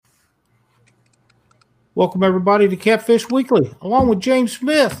Welcome, everybody, to Catfish Weekly. Along with James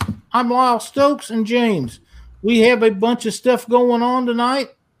Smith, I'm Lyle Stokes and James. We have a bunch of stuff going on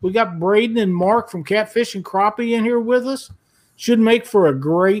tonight. We got Braden and Mark from Catfish and Crappie in here with us. Should make for a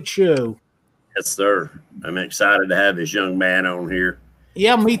great show. Yes, sir. I'm excited to have this young man on here.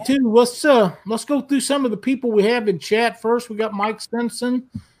 Yeah, me too. Let's go through some of the people we have in chat first. We got Mike Sampson.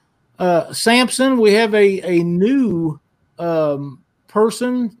 We have a new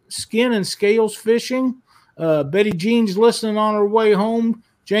person, Skin and Scales Fishing. Betty Jean's listening on her way home.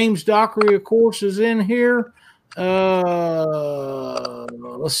 James Dockery, of course, is in here. Let's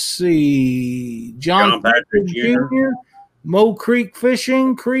see. John Patrick Jr. Mo Creek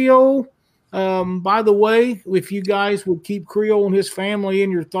Fishing, Creole. By the way, if you guys would keep Creole and his family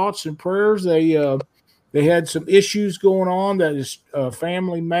in your thoughts and prayers, they had some issues going on that is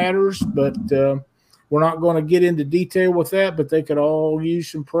family matters, but we're not going to get into detail with that. But they could all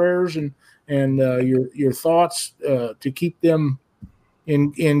use some prayers and your thoughts to keep them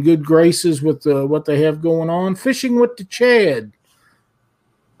in good graces with what they have going on. Fishing with the Chad.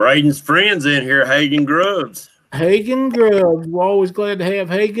 Braden's friends in here, Hagen Grubbs. Hagen Grubbs. We're always glad to have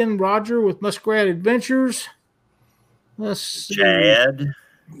Hagen. Roger with Muskrat Adventures. Let's see. Chad.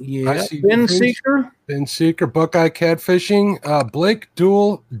 Yeah. Ben Seeker. Ben Seeker, Buckeye Catfishing. Blake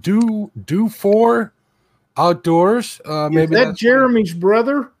Do 4 Outdoors. Maybe that's Jeremy's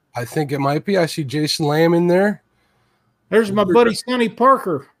brother. I think it might be. I see Jason Lamb in there. There's my buddy Sonny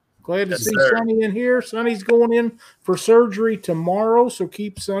Parker. Glad to see Sonny in here. Sonny's going in for surgery tomorrow, so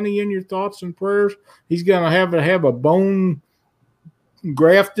keep Sonny in your thoughts and prayers. He's going to have a bone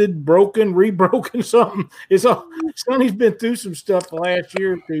grafted, broken, rebroken, something. Sonny's been through some stuff the last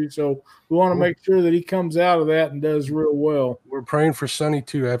year or two, so we want to make sure that he comes out of that and does real well. We're praying for Sonny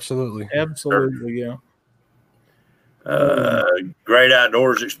too, absolutely. Absolutely, yeah. Great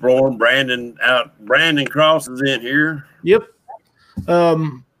Outdoors Explorer. Brandon Cross is in here. Yep.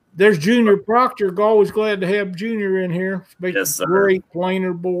 There's Junior Proctor. Always glad to have Junior in here. Yes, sir. Great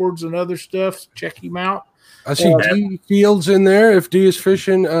planer boards and other stuff. Check him out. I see Dee Fields in there. If Dee is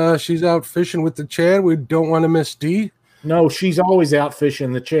fishing, she's out fishing with the Chad. We don't want to miss Dee. No, she's always out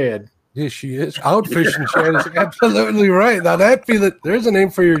fishing the Chad. Yes, she is. Out fishing Chad is absolutely right. Now there's a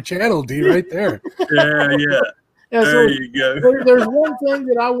name for your channel, Dee, right there. Yeah. Yeah, there you go. There's one thing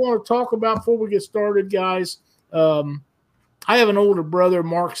that I want to talk about before we get started, guys. I have an older brother,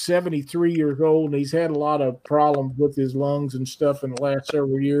 Mark, 73 years old, and he's had a lot of problems with his lungs and stuff in the last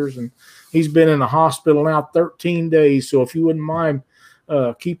several years, and he's been in the hospital now 13 days. So if you wouldn't mind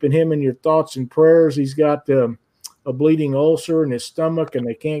keeping him in your thoughts and prayers, he's got a bleeding ulcer in his stomach, and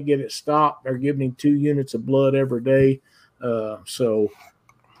they can't get it stopped. They're giving him 2 units of blood every day. So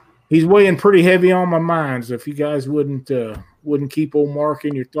he's weighing pretty heavy on my mind. So if you guys wouldn't keep old Mark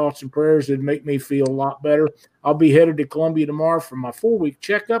in your thoughts and prayers, it'd make me feel a lot better. I'll be headed to Columbia tomorrow for my 4-week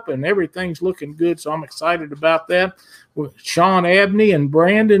checkup, and everything's looking good, so I'm excited about that. Sean Abney and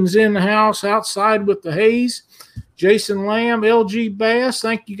Brandon's in the house outside with the haze. Jason Lamb, LG Bass,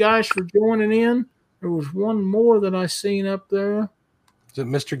 thank you guys for joining in. There was one more that I seen up there. Is it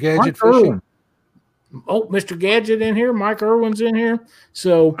Mr. Gadget Fishing? Oh, Mr. Gadget in here. Mike Irwin's in here.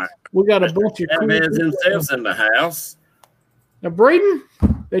 So we got a bunch of cool man's himself in the house. Now, Braden,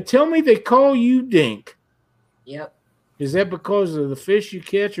 they tell me they call you Dink. Yep. Is that because of the fish you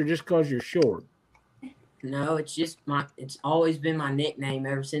catch or just because you're short? No, it's always been my nickname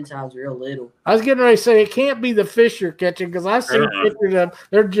ever since I was real little. I was getting ready to say it can't be the fish you're catching because I see pictures of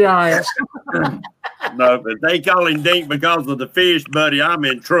they're giants. No, but they call him Dink because of the fish, buddy. I'm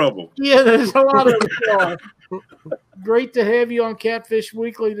in trouble. Yeah, there's a lot of them. Great to have you on Catfish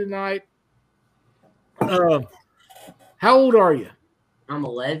Weekly tonight. How old are you? I'm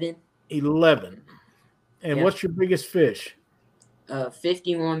 11. 11. And what's your biggest fish?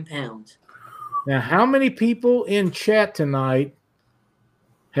 51 pounds. Now, how many people in chat tonight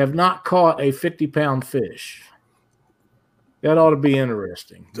have not caught a 50-pound fish? That ought to be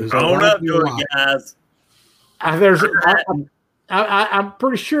interesting. Own up to it, guys. I'm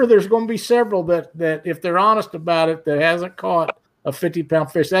pretty sure there's going to be several that if they're honest about it, that hasn't caught a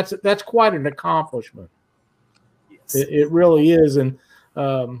 50-pound fish. That's quite an accomplishment. Yes. It really is. And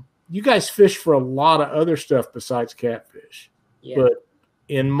you guys fish for a lot of other stuff besides catfish. Yeah. But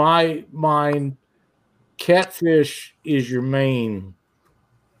in my mind, catfish is your main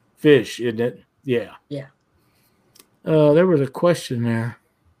fish, isn't it? Yeah. Yeah. There was a question there.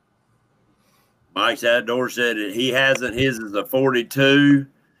 Mike's Outdoor said that he hasn't. His is a 42.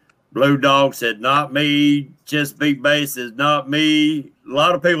 Blue Dog said, not me. Chesapeake Bay says, not me. A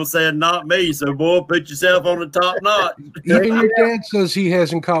lot of people said, not me. So, boy, put yourself on the top knot. Even your dad says he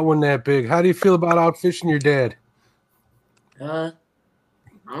hasn't caught one that big. How do you feel about outfishing your dad? I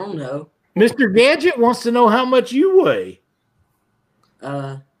don't know. Mr. Gadget wants to know how much you weigh.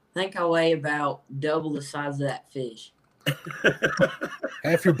 I think I weigh about double the size of that fish.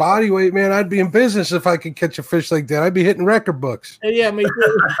 Half your body weight, man. I'd be in business if I could catch a fish like that. I'd be hitting record books. Yeah, me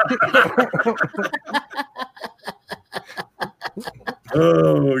too.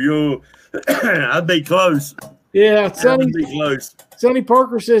 Oh, I'd be close. Yeah, I'd be close. Sonny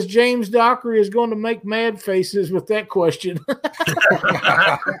Parker says James Dockery is going to make mad faces with that question.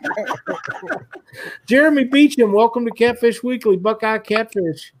 Jeremy Beecham, welcome to Catfish Weekly, Buckeye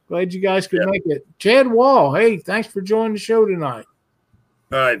Catfish. Glad you guys could make it. Chad Wall, hey, thanks for joining the show tonight.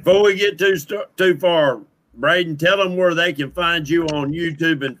 All right, before we get too far, Braden, tell them where they can find you on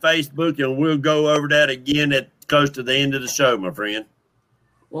YouTube and Facebook, and we'll go over that again at close to the end of the show, my friend.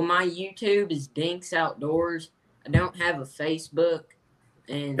 Well, my YouTube is Dinks Outdoors. I don't have a Facebook,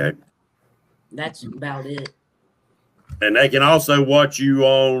 and that's about it. And they can also watch you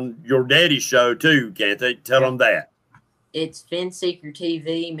on your daddy's show, too, can't they? Tell them that. It's Fin Seeker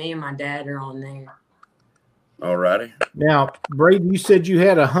TV. Me and my dad are on there. All righty. Now, Braden, you said you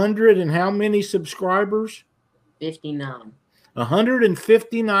had 100 and how many subscribers? 59.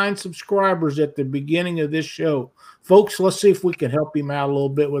 159 subscribers at the beginning of this show. Folks, let's see if we can help him out a little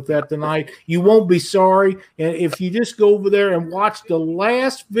bit with that tonight. You won't be sorry. And if you just go over there and watch the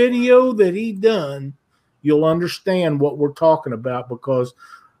last video that he done, you'll understand what we're talking about, because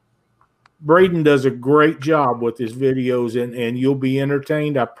Braden does a great job with his videos, and you'll be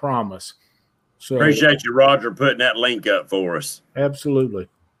entertained, I promise. So Appreciate you, Roger, putting that link up for us. Absolutely.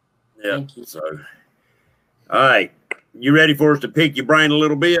 Yeah. Thank you. So, all right. You ready for us to pick your brain a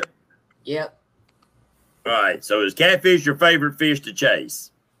little bit? Yep. All right. So, is catfish your favorite fish to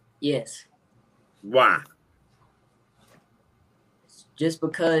chase? Yes. Why? Just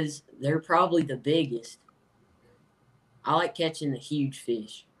because they're probably the biggest. I like catching the huge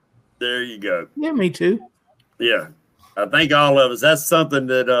fish. There you go. Yeah, me too. Yeah. I think all of us, that's something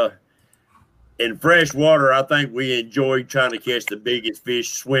that in fresh water, I think we enjoy trying to catch the biggest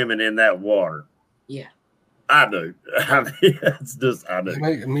fish swimming in that water. Yeah. I do. I mean, it's just, I do.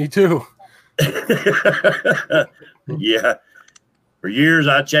 Me too. Yeah. For years,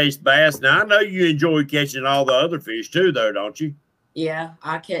 I chased bass. Now, I know you enjoy catching all the other fish too, though, don't you? Yeah,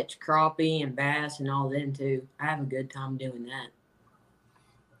 I catch crappie and bass and all them too. I have a good time doing that.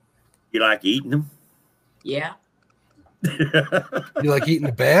 You like eating them? Yeah. You like eating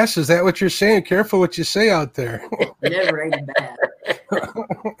the bass? Is that what you're saying? Careful what you say out there. I never ate a bass.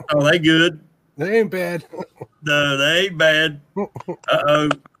 Oh, they good. They ain't bad. No, they ain't bad. Uh-oh.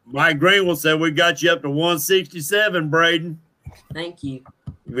 Mike Greenwell said we got you up to 167, Braden. Thank you.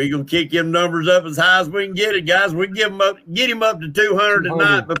 We're going to kick them numbers up as high as we can get it, guys. We get him up to 200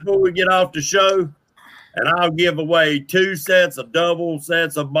 tonight before we get off the show. And I'll give away 2 sets of double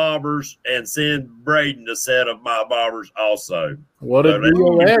sets of bobbers and send Braden a set of my bobbers also. What a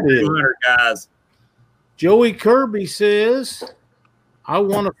deal that is. 200, guys. Joey Kirby says, I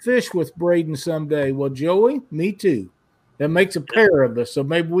want to fish with Braden someday. Well, Joey, me too. That makes a pair of us, so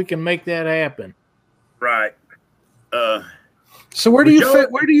maybe we can make that happen. Right. So where do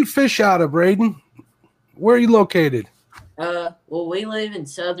you fish out of, Braden? Where are you located? Well, we live in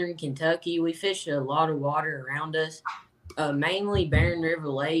southern Kentucky. We fish a lot of water around us. Mainly Barren River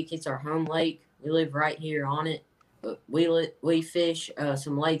Lake. It's our home lake. We live right here on it. But we fish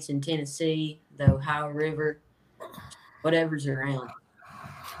some lakes in Tennessee, the Ohio River, whatever's around.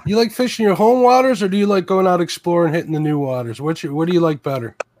 You like fishing your home waters, or do you like going out exploring, hitting the new waters? What do you like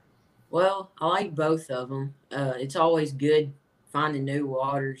better? Well, I like both of them. It's always good finding new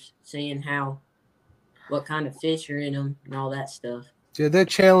waters, seeing what kind of fish are in them and all that stuff. Yeah, that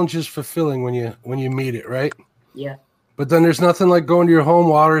challenge is fulfilling when you meet it, right? Yeah. But then there's nothing like going to your home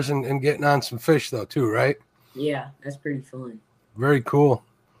waters and getting on some fish, though, too, right? Yeah, that's pretty fun. Very cool.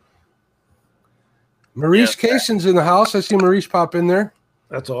 Maurice Cason's in the house. I see Maurice pop in there.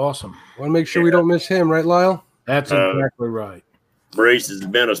 That's awesome. Want to make sure we don't miss him, right, Lyle? That's exactly right. Maurice has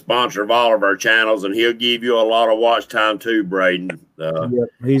been a sponsor of all of our channels, and he'll give you a lot of watch time too, Braden. Yep,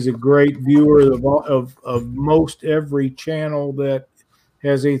 he's a great viewer of most every channel that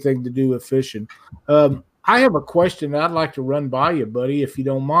has anything to do with fishing. I have a question that I'd like to run by you, buddy, if you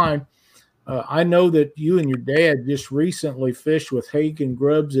don't mind. I know that you and your dad just recently fished with Hagen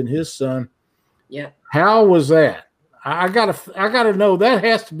Grubbs and his son. Yeah. How was that? I gotta know. That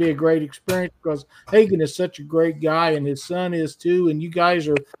has to be a great experience because Hagen is such a great guy, and his son is too. And you guys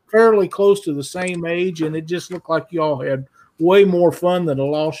are fairly close to the same age, and it just looked like you all had way more fun than the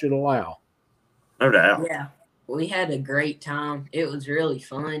law should allow. No doubt. Yeah, we had a great time. It was really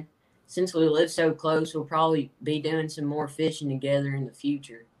fun. Since we live so close, we'll probably be doing some more fishing together in the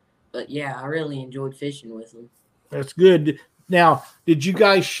future. But yeah, I really enjoyed fishing with them. That's good. Now, did you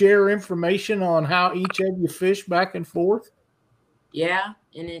guys share information on how each of you fish back and forth? Yeah,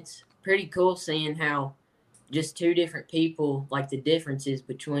 and it's pretty cool seeing how just two different people, like the differences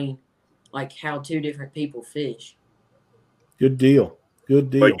between like how two different people fish. Good deal. Good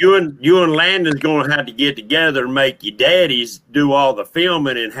deal. But you and Landon's going to have to get together and make your daddies do all the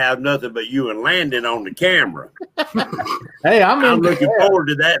filming and have nothing but you and Landon on the camera. Hey, I'm looking forward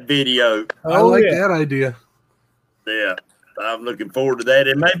to that video. I like that idea. Yeah, I'm looking forward to that.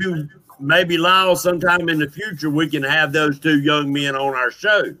 And maybe Lyle, sometime in the future, we can have those two young men on our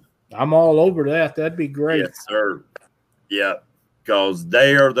show. I'm all over that. That'd be great. Yes, sir. Yeah, because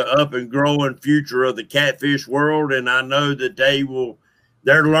they are the up and growing future of the catfish world. And I know that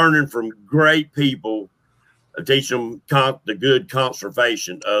they're learning from great people, teaching them the good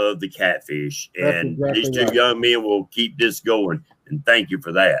conservation of the catfish. And these two young men will keep this going. And thank you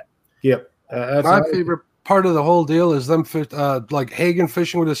for that. Yep. My favorite part of the whole deal is them like Hagen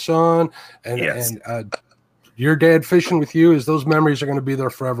fishing with his son and your dad fishing with you. Is those memories are going to be there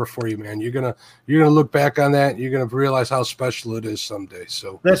forever for you, man. You're gonna look back on that and you're gonna realize how special it is someday.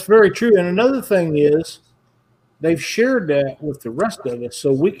 So that's very true. And another thing is they've shared that with the rest of us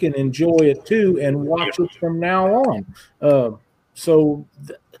so we can enjoy it too and watch it from now on.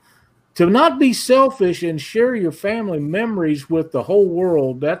 To not be selfish and share your family memories with the whole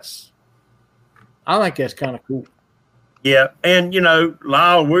world, I think that's kind of cool. Yeah. And,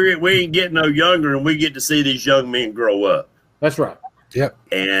 Lyle, we ain't getting no younger, and we get to see these young men grow up. That's right. Yep.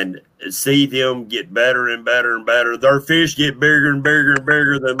 And see them get better and better and better. Their fish get bigger and bigger and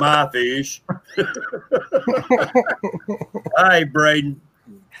bigger than my fish. All right, Braden.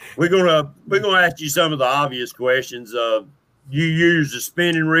 We're gonna ask you some of the obvious questions. You use a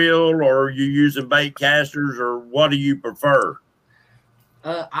spinning reel, or are you using bait casters, or what do you prefer?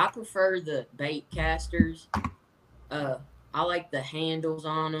 I prefer the bait casters. I like the handles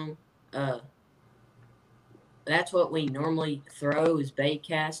on them. That's what we normally throw is bait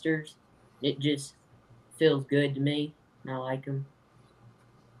casters. It just feels good to me. I like them.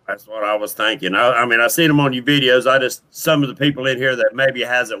 That's what I was thinking. I mean, I seen them on your videos. Some of the people in here that maybe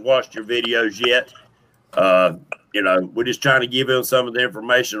hasn't watched your videos yet, we're just trying to give them some of the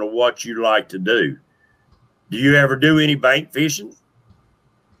information of what you like to do. Do you ever do any bank fishing?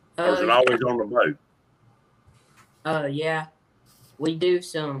 Or is it always on the boat? Yeah. We do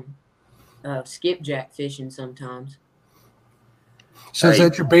some skipjack fishing sometimes. So is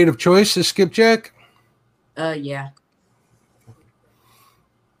that your bait of choice, is skipjack? Yeah.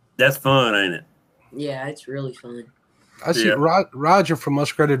 That's fun, ain't it? Yeah, it's really fun. I see Roger from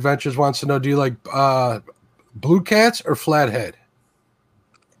Muskrat Adventures wants to know, do you like blue cats or flathead?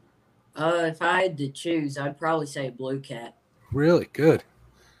 If I had to choose, I'd probably say blue cat. Really? Good.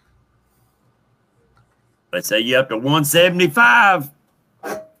 Let's say you up to 175.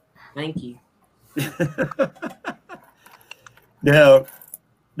 Thank you. Now,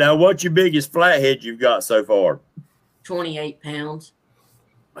 what's your biggest flathead you've got so far? 28 pounds.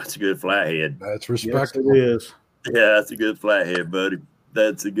 That's a good flathead. That's respectable. Yes, it is. Yeah, that's a good flathead, buddy.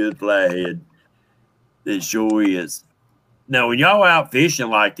 That's a good flathead. It sure is. Now, when y'all out fishing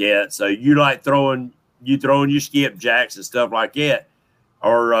like that, so you like throwing your skipjacks and stuff like that,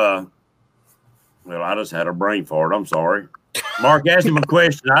 or well, I just had a brain fart. I'm sorry. Mark, ask him a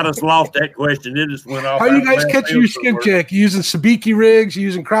question. I just lost that question. It just went off. How you guys catch your skipjack? You using sabiki rigs? You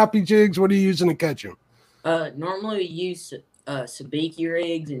using crappie jigs? What are you using to catch them? Normally we use sabiki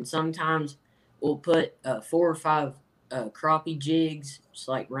rigs, and sometimes we'll put 4 or 5 crappie jigs, just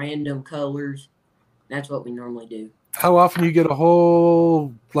like random colors. That's what we normally do. How often you get a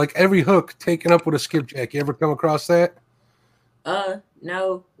whole, like every hook taken up with a skipjack? You ever come across that?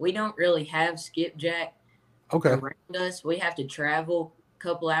 No, we don't really have skipjack around us. We have to travel a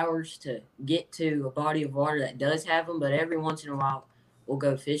couple hours to get to a body of water that does have them, but every once in a while we'll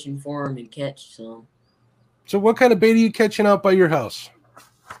go fishing for them and catch some. So what kind of bait are you catching out by your house?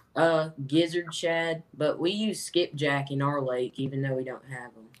 Gizzard shad, but we use skipjack in our lake even though we don't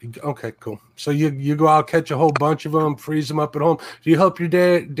have them. Okay, cool. So you go out, catch a whole bunch of them, freeze them up at home. Do you help your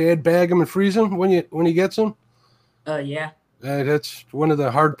dad bag them and freeze them when he gets them? Yeah. That's one of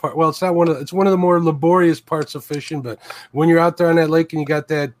the hard part. Well, it's one of the more laborious parts of fishing. But when you're out there on that lake and you got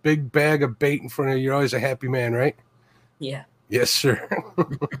that big bag of bait in front of you, you're always a happy man, right? Yeah. Yes, sir.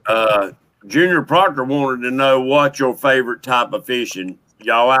 Junior Proctor wanted to know what's your favorite type of fishing.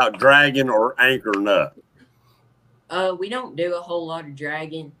 Y'all out dragging or anchoring up? We don't do a whole lot of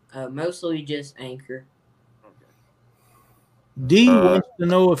dragging. Mostly just anchor. D wants to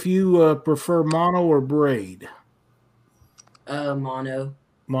know if you prefer mono or braid. Mono.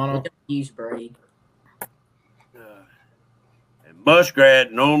 Mono. We don't use braid. And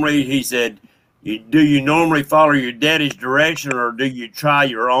Muskrat, normally, he said, do you normally follow your daddy's direction or do you try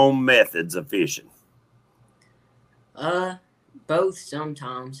your own methods of fishing? Both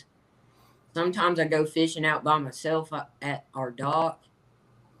sometimes. Sometimes I go fishing out by myself at our dock,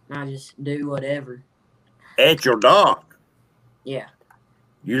 and I just do whatever. At your dock? Yeah.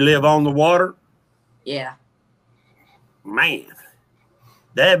 You live on the water? Yeah. Man,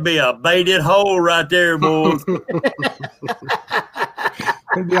 that'd be a baited hole right there, boys.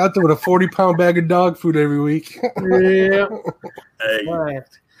 I'd be out there with a 40-pound bag of dog food every week. Yeah. Hey, Right.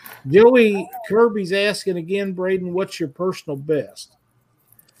 Joey Kirby's asking again, Braden, what's your personal best?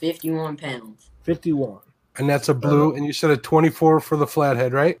 51 pounds. 51. And that's a blue. And you said a 24 for the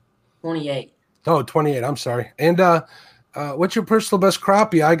flathead, right? 28. Oh, 28. I'm sorry. And what's your personal best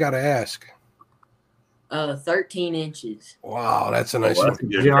crappie? I got to ask. 13 inches. Wow, that's a nice that's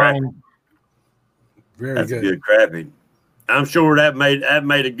one. a good crappie. Very That's good. a good crappie. I'm sure that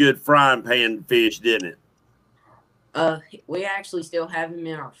made a good frying pan fish, didn't it? We actually still have him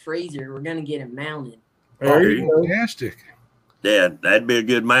in our freezer. We're gonna get him mounted. There you go. Fantastic. Yeah, that'd be a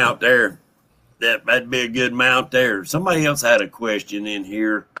good mount there. That'd be a good mount there. Somebody else had a question in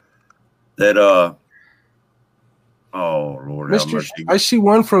here that oh Lord have mercy. I see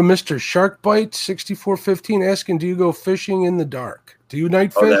one from Mr. Sharkbite 6415 asking, do you go fishing in the dark? Do you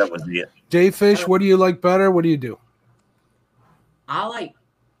night fish? Oh, that was it. Day fish? What do you like better? What do you do? I like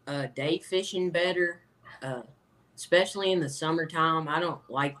day fishing better, especially in the summertime. I don't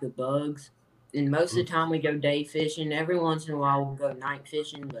like the bugs. And most of the time we go day fishing. Every once in a while we'll go night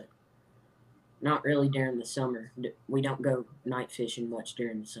fishing, but not really during the summer. We don't go night fishing much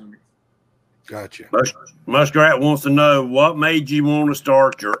during the summer. Gotcha. Muskrat wants to know what made you want to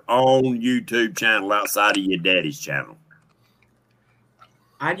start your own YouTube channel outside of your daddy's channel.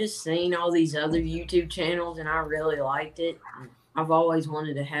 I just seen all these other YouTube channels and I really liked it. I've always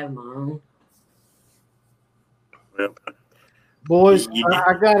wanted to have my own. Well, Boys,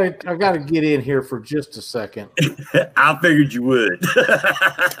 I gotta get in here for just a second. I figured you would.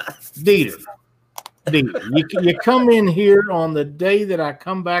 Dieter, you come in here on the day that I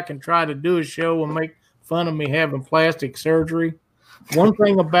come back and try to do a show and make fun of me having plastic surgery. One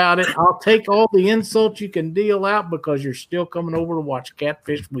thing about it, I'll take all the insults you can deal out because you're still coming over to watch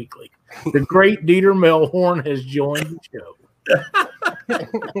Catfish Weekly. The great Dieter Melhorn has joined the show.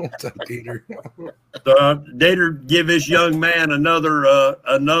 What's up, Dieter? Dieter, give this young man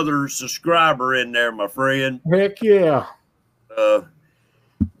another subscriber in there, my friend. Heck yeah.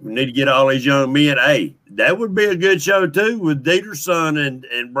 We need to get all these young men. Hey, that would be a good show too with Dieter's son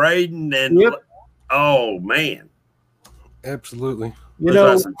and Braden and Yep. Oh man. Absolutely. You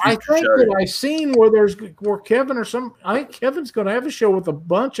know, I think that I seen where Kevin or I think Kevin's going to have a show with a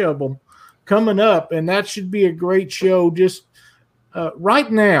bunch of them coming up, and that should be a great show. Just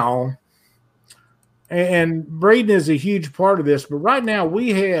right now, and Braden is a huge part of this, but right now we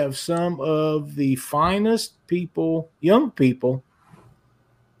have some of the finest people, young people,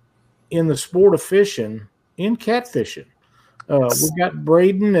 in the sport of fishing, in catfishing. We've got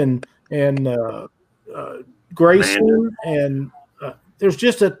Braden and Grayson, and there's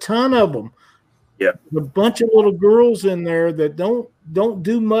just a ton of them. Yeah, a bunch of little girls in there that don't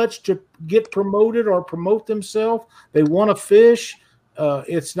do much to get promoted or promote themselves. They want to fish.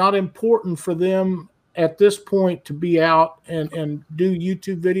 It's not important for them at this point to be out and do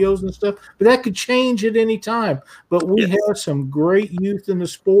YouTube videos and stuff, but that could change at any time. But we have some great youth in the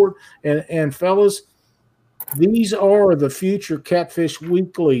sport, and fellas, these are the future Catfish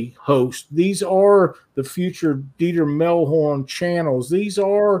Weekly hosts. These are the future Dieter Melhorn channels. These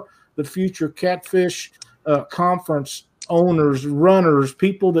are the future Catfish conference owners, runners,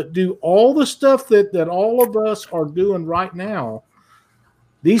 people that do all the stuff that all of us are doing right now.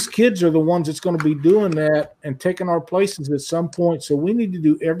 These kids are the ones that's going to be doing that and taking our places at some point. So we need to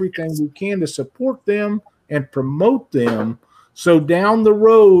do everything we can to support them and promote them. So down the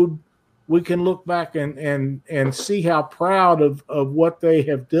road, we can look back and see how proud of what they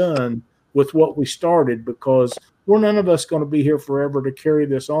have done with what we started, because we're none of us going to be here forever to carry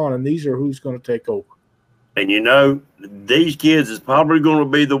this on, and these are who's going to take over. And you know, these kids is probably going to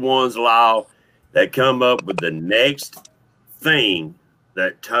be the ones, Lyle, that come up with the next thing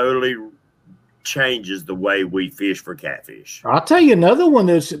that totally changes the way we fish for catfish. I'll tell you another one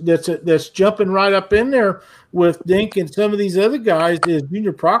that's jumping right up in there with Dink and some of these other guys is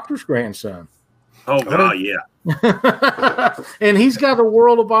Junior Proctor's grandson. Oh God, yeah. And he's got a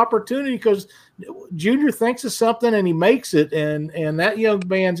world of opportunity because Junior thinks of something and he makes it, and that young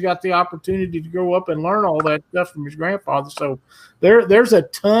man's got the opportunity to grow up and learn all that stuff from his grandfather. So there's a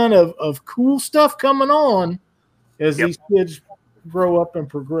ton of cool stuff coming on as these kids grow up and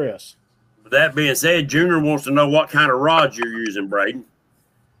progress. With that being said, Junior wants to know what kind of rods you're using, Braden.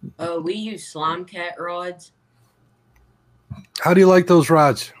 We use Slime Cat rods. How do you like those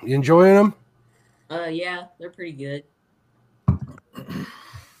rods? You enjoying them? Yeah, they're pretty good.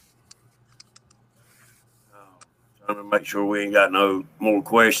 Trying to make sure we ain't got no more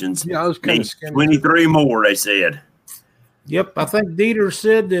questions. Yeah, I was kind of 23 more, they said. Yep, I think Dieter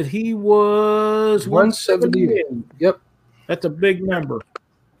said that he was 178. Yep. That's a big number.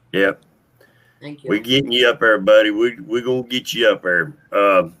 Yep. Thank you. We're getting you up there, buddy. We're going to get you up there.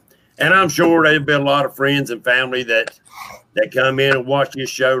 And I'm sure there'll be a lot of friends and family that come in and watch this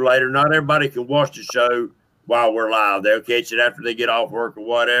show later. Not everybody can watch the show while we're live. They'll catch it after they get off work or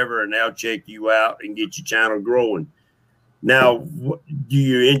whatever, and they'll check you out and get your channel growing. Now, do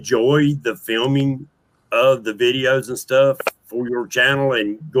you enjoy the filming of the videos and stuff for your channel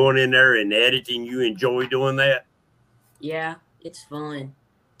and going in there and editing? You enjoy doing that? Yeah, it's fun.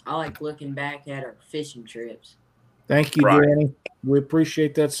 I like looking back at our fishing trips. Thank you, Right. Danny. We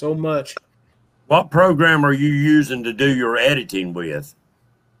appreciate that so much. What program are you using to do your editing with?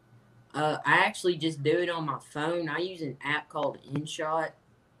 I actually just do it on my phone. I use an app called InShot.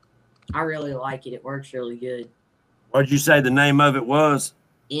 I really like it. It works really good. What did you say the name of it was?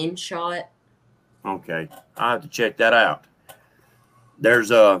 InShot. Okay, I have to check that out.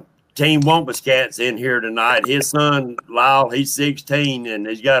 There's a Team Wampus Cats in here tonight. His son Lyle, he's 16, and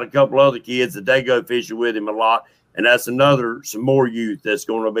he's got a couple other kids that they go fishing with him a lot. And that's some more youth that's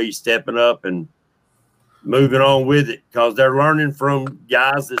going to be stepping up and moving on with it because they're learning from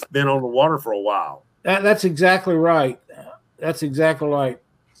guys that's been on the water for a while. That's exactly right. That's exactly right.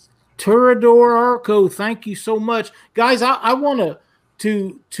 Turador Arco, thank you so much. Guys, I want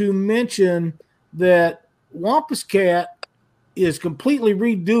to mention that Wampus Cat is completely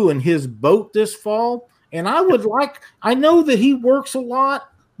redoing his boat this fall. And I know that he works a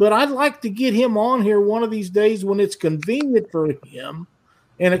lot, but I'd like to get him on here one of these days when it's convenient for him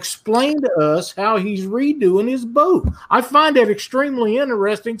and explain to us how he's redoing his boat. I find that extremely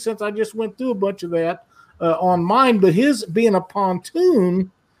interesting since I just went through a bunch of that on mine, but his being a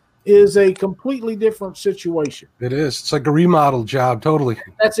pontoon is a completely different situation. It is. It's like a remodel job, totally.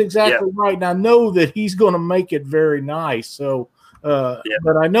 That's exactly right. And I know that he's going to make it very nice. So,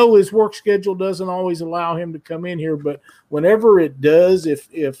 but I know his work schedule doesn't always allow him to come in here. But whenever it does,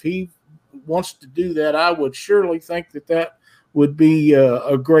 if he wants to do that, I would surely think that would be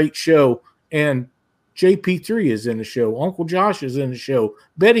a great show. And JP3 is in the show. Uncle Josh is in the show.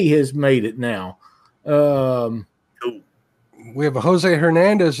 Betty has made it now. We have a Jose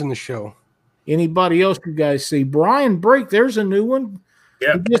Hernandez in the show. Anybody else you guys see? Brian Brake, there's a new one.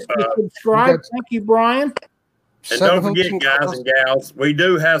 Yeah. Just subscribe. Thank you, Brian. And don't forget, guys and gals, we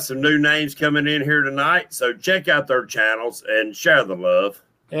do have some new names coming in here tonight. So check out their channels and share the love.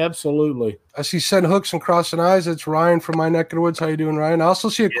 Absolutely. I see Send Hooks and Crossing Eyes. It's Ryan from my neck of the woods. How you doing, Ryan? I also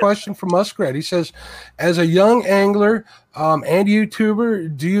see a question from Muskrat. He says, as a young angler and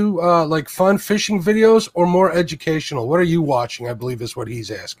YouTuber, do you like fun fishing videos or more educational? What are you watching? I believe is what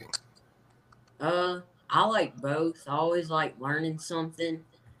he's asking. I like both. I always like learning something,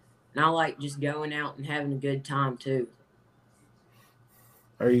 and I like just going out and having a good time too.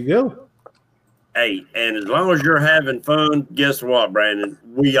 There you go. Hey, and as long as you're having fun, guess what, Brandon?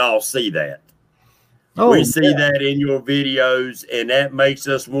 We all see that. We see that in your videos, and that makes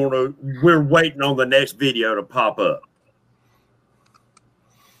us want to. We're waiting on the next video to pop up.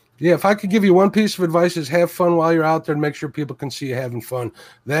 Yeah, if I could give you one piece of advice is have fun while you're out there and make sure people can see you having fun.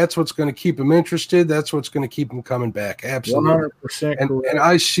 That's what's going to keep them interested. That's what's going to keep them coming back. Absolutely. 100% and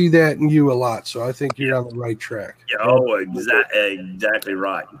I see that in you a lot, so I think you're on the right track. Yeah, oh, exactly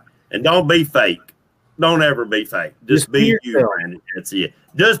right. And don't be fake. Don't ever be fake. Just be you, Brandon. That's it.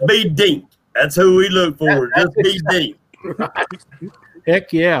 Just be Dink. That's who we look for. Just be Dink.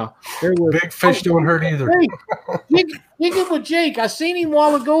 Heck yeah. Big fish don't hurt either. Dig with Jake. I seen him a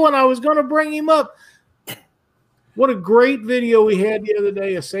while ago and I was going to bring him up. What a great video we had the other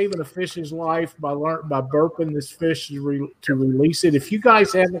day of saving a fish's life by burping this fish to release it. If you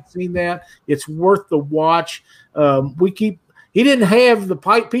guys haven't seen that, it's worth the watch. He didn't have the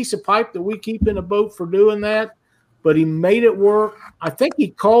piece of pipe that we keep in a boat for doing that, but he made it work. I think he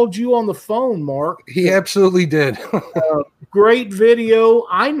called you on the phone, Mark. He absolutely did. Great video.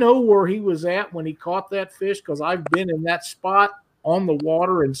 I know where he was at when he caught that fish because I've been in that spot on the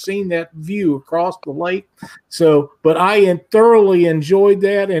water and seen that view across the lake. So, but I thoroughly enjoyed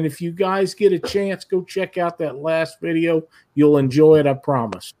that. And if you guys get a chance, go check out that last video. You'll enjoy it, I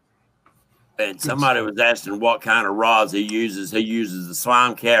promise. And somebody was asking what kind of rods he uses. He uses the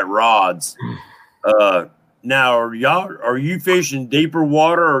Slime Cat rods. Now, are you fishing deeper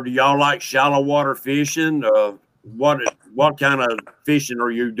water, or do y'all like shallow water fishing? What kind of fishing are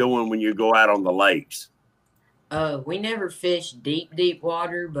you doing when you go out on the lakes? We never fish deep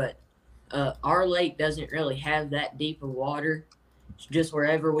water, but our lake doesn't really have that deeper water. It's just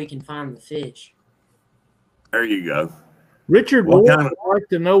wherever we can find the fish. There you go. Richard would like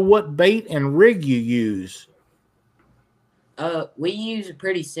to know what bait and rig you use. We use a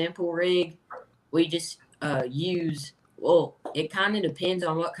pretty simple rig. We just it kind of depends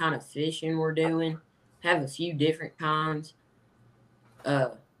on what kind of fishing we're doing. Have a few different kinds.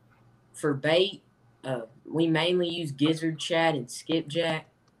 For bait, we mainly use gizzard shad and skipjack.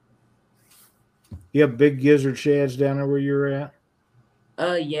 You have big gizzard shads down there where you're at?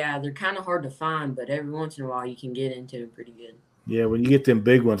 Yeah, they're kind of hard to find, but every once in a while you can get into them pretty good. Yeah, when you get them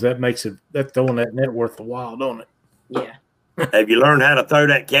big ones, that makes that throwing that net worth a while, don't it? Yeah. Have you learned how to throw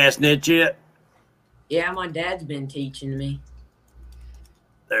that cast net yet? Yeah, my dad's been teaching me.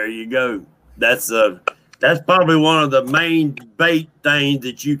 There you go. That's probably one of the main bait things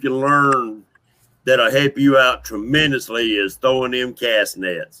that you can learn that'll help you out tremendously is throwing them cast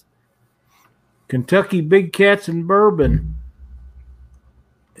nets. Kentucky Big Cats and Bourbon.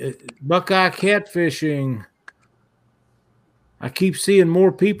 Buckeye catfishing. I keep seeing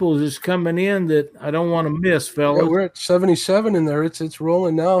more people just coming in that I don't want to miss, fellas. Yeah, we're at 77 in there. It's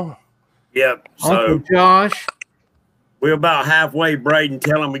rolling now. Yep. Uncle Josh. We're about halfway, Braden.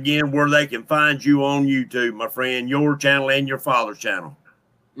 Tell them again where they can find you on YouTube, my friend, your channel and your father's channel.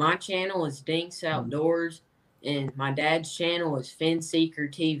 My channel is Dinks Outdoors, and my dad's channel is Fin Seeker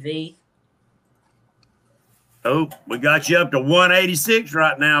TV. Oh, we got you up to 186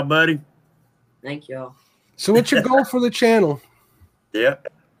 right now, buddy. Thank y'all. So what's your goal for the channel?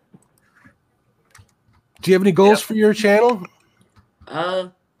 Yep. Do you have any goals for your channel?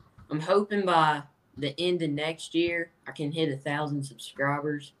 I'm hoping by the end of next year I can hit 1,000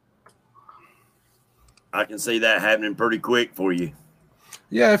 subscribers. I can see that happening pretty quick for you.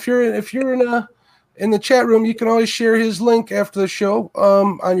 Yeah, if you're in the chat room, you can always share his link after the show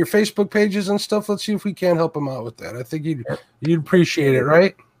on your Facebook pages and stuff. Let's see if we can help him out with that. I think you'd appreciate it,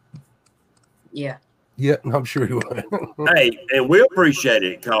 right? Yeah. Yeah, I'm sure he would. Hey, and we appreciate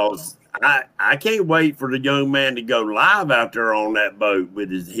it because I can't wait for the young man to go live out there on that boat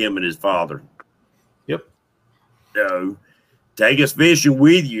with him and his father. Yep. So take us fishing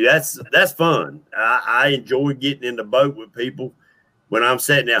with you. That's fun. I enjoy getting in the boat with people. When I'm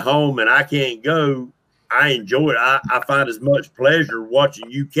sitting at home and I can't go, I enjoy it. I find as much pleasure watching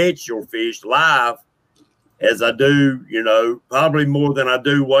you catch your fish live as I do, probably more than I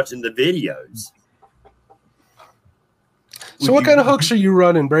do watching the videos. So what kind of hooks are you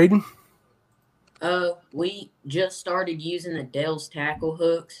running, Braden? We just started using the Dell's tackle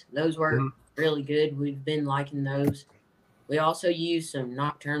hooks. Those work really good. We've been liking those. We also use some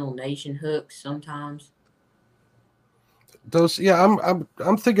Nocturnal Nation hooks sometimes. Those, yeah,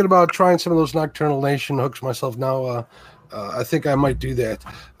 I'm thinking about trying some of those Nocturnal Nation hooks myself now. I think I might do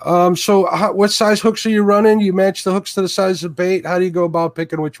that. So what size hooks are you running? You match the hooks to the size of bait. How do you go about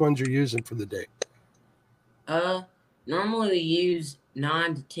picking which ones you're using for the day? Normally we use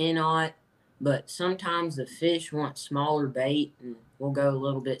 9 to 10-aught, but sometimes the fish want smaller bait, and we'll go a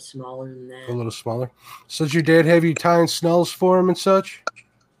little bit smaller than that. A little smaller. So does your dad have you tying snells for him and such?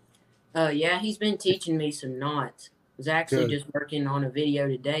 Yeah, he's been teaching me some knots. I was actually just working on a video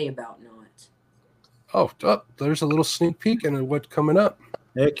today about knots. Oh, there's a little sneak peek into what's coming up.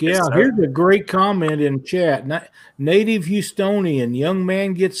 Heck yeah. Here's a great comment in chat. Native Houstonian, young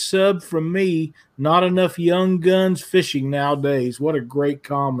man gets subbed from me. Not enough young guns fishing nowadays. What a great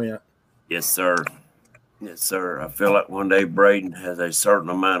comment. Yes, sir. Yes, sir. I feel like one day Braden has a certain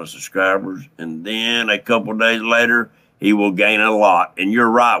amount of subscribers, and then a couple of days later, he will gain a lot. And you're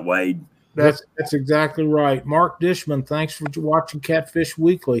right, Wade. That's exactly right. Mark Dishman, thanks for watching Catfish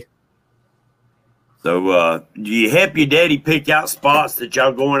Weekly. So, do you help your daddy pick out spots that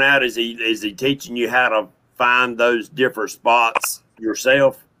y'all going out? Is he teaching you how to find those different spots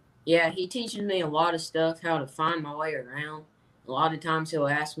yourself? Yeah, he teaches me a lot of stuff, how to find my way around. A lot of times he'll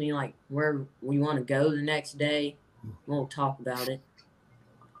ask me like where we want to go the next day. We'll talk about it.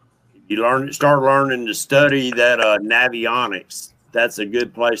 start learning to study that navionics. That's a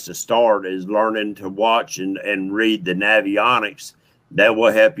good place to start, is learning to watch and read the navionics. That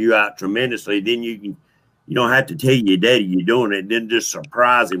will help you out tremendously. Then you don't have to tell your daddy you're doing it. Then just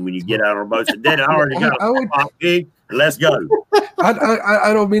surprise him when you get out on a boat. Say, Daddy, I already got a pop pig. Let's go.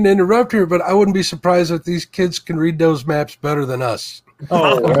 I don't mean to interrupt here, but I wouldn't be surprised if these kids can read those maps better than us.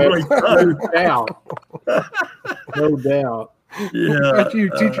 Oh, no doubt. No doubt. Yeah. You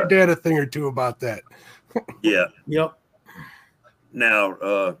teach your dad a thing or two about that. Yeah. Yep.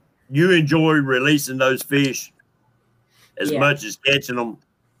 Now, you enjoy releasing those fish as much as catching them.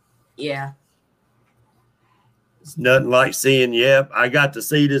 Yeah. It's nothing like seeing, I got to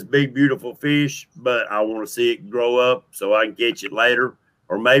see this big, beautiful fish, but I want to see it grow up so I can catch it later.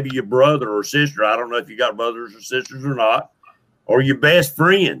 Or maybe your brother or sister. I don't know if you got brothers or sisters or not. Or your best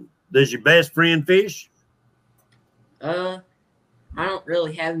friend. Does your best friend fish? I don't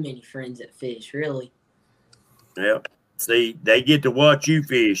really have many friends that fish, really. Yeah. See, they get to watch you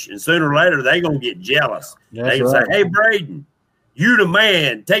fish, and sooner or later they're gonna get jealous. That's they can right. say, "Hey, Braden, you the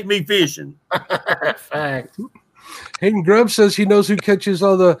man. Take me fishing." Fact. Hayden Grubb says he knows who catches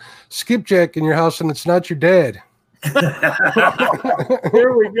all the skipjack in your house, and it's not your dad.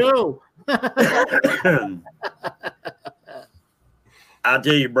 Here we go. I'll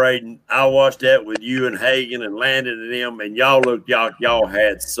tell you, Braden, I watched that with you and Hagen and Landon and them, and y'all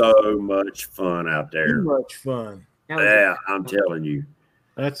had so much fun out there. Too much fun. Yeah, I'm telling you.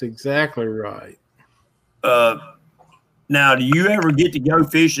 That's exactly right. Now, do you ever get to go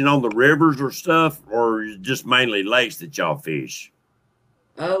fishing on the rivers or stuff, or is it just mainly lakes that y'all fish?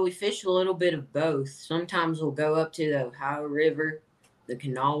 We fish a little bit of both. Sometimes we'll go up to the Ohio River, the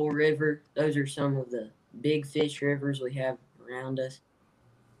Kanawha River. Those are some of the big fish rivers we have around us.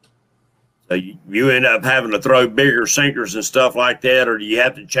 So you end up having to throw bigger sinkers and stuff like that, or do you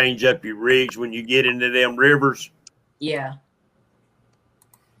have to change up your rigs when you get into them rivers? Yeah.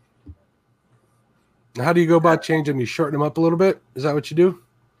 How do you go about changing them? You shorten them up a little bit? Is that what you do?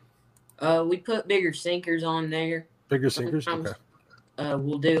 We put bigger sinkers on there. Bigger sinkers? Sometimes, Okay.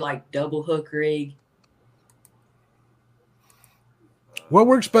 We'll do like double hook rig. What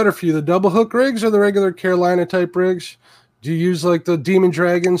works better for you, the double hook rigs or the regular Carolina type rigs? Do you use like the Demon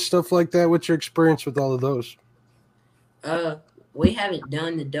Dragons, stuff like that? What's your experience with all of those? We haven't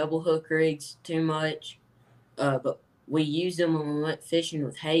done the double hook rigs too much, but we used them when we went fishing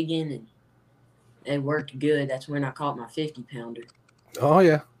with Hagen, and they worked good. That's when I caught my 50-pounder. Oh,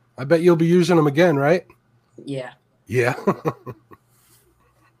 yeah. I bet you'll be using them again, right? Yeah. Yeah.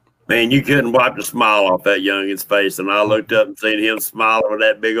 Man, you couldn't wipe the smile off that youngin's face. And I looked up and seen him smiling with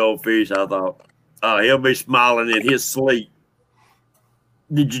that big old fish. I thought, oh, he'll be smiling in his sleep.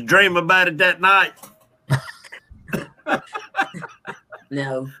 Did you dream about it that night?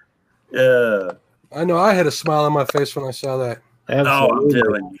 No. Yeah. I know I had a smile on my face when I saw that. Absolutely. Oh, I'm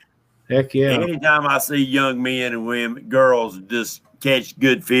telling you. Heck yeah. Anytime I see young men and women, girls just catch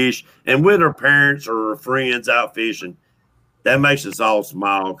good fish and with their parents or their friends out fishing, that makes us all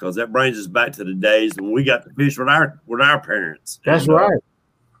smile because that brings us back to the days when we got to fish with our parents. That's right.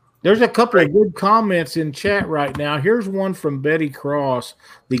 There's a couple of good comments in chat right now. Here's one from Betty Cross.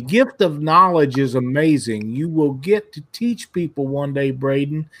 The gift of knowledge is amazing. You will get to teach people one day,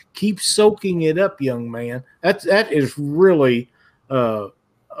 Braden. Keep soaking it up, young man. That is really a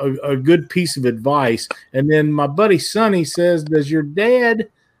good piece of advice. And then my buddy Sonny says, Does your dad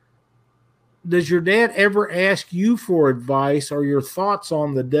ever ask you for advice or your thoughts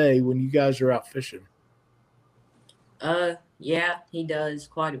on the day when you guys are out fishing? Yeah, he does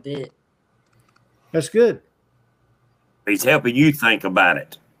quite a bit. That's good. He's helping you think about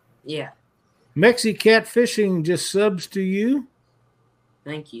it. Yeah. Mexi Cat Fishing just subs to you.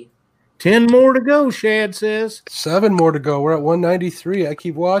 Thank you. 10 more to go, Shad says. 7 more to go. We're at 193. I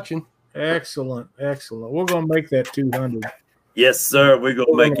keep watching. Excellent. Excellent. We're going to make that 200. Yes, sir. We're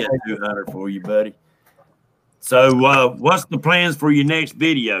going to make that 200 for you, buddy. So what's the plans for your next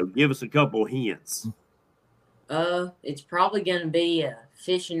video? Give us a couple hints. It's probably going to be a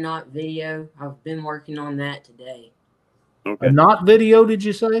fishing knot video. I've been working on that today. Okay. A knot video, did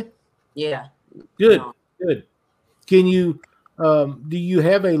you say? Yeah. Good. Knot. Good. Can you do you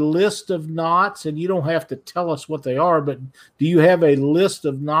have a list of knots? And you don't have to tell us what they are, but do you have a list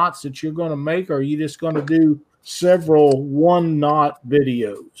of knots that you're going to make, or are you just going to do several one knot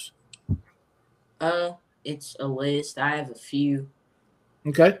videos? It's a list. I have a few.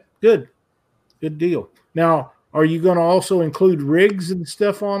 Okay, good. Good deal. Now, are you going to also include rigs and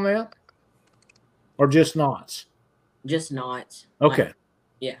stuff on that? Or just knots? Just knots. Okay.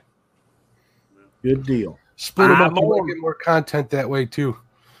 Yeah. Good deal. Split them up and get more content that way too.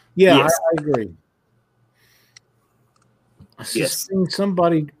 Yeah, Yes. I agree. I just Yes. seen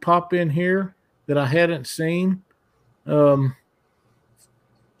somebody pop in here that I hadn't seen. Sean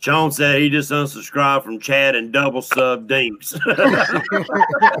said he just unsubscribed from Chad and double sub Dinks.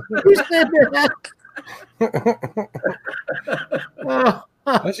 Who said that?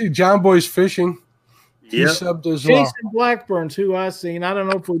 I see John Boy's fishing. He Yep. subbed as well. Jason Blackburn's who I seen. I don't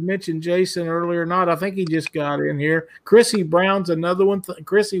know if we mentioned Jason earlier or not. I think he just got in here. Chrissy Brown's another one.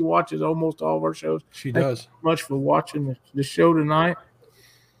 Chrissy watches almost all of our shows. She Thank does. you so much for watching the show tonight.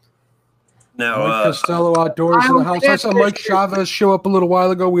 Now, Mike Costello outdoors in the house. I saw Mike Chavez show up a little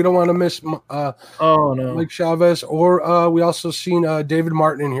while ago. We don't want to miss Oh no, Mike Chavez. Or we also seen David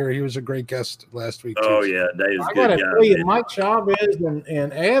Martin in here. He was a great guest last week. oh too. yeah, Dave's I a good gotta guy. tell you, man. Mike Chavez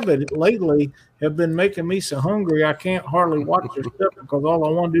and Avid lately have been making me so hungry I can't hardly watch their stuff because all I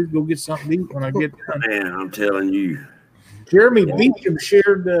want to do is go get something to eat when I get done. Man, I'm telling you. Jeremy Beecham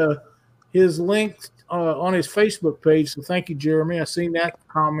shared his link on his Facebook page, so thank you, Jeremy. I seen that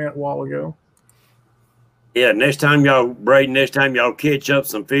comment a while ago. Yeah, next time y'all catch up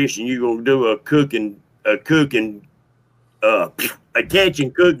some fish and you gonna do a catch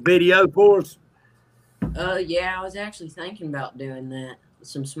and cook video for us. Yeah, I was actually thinking about doing that.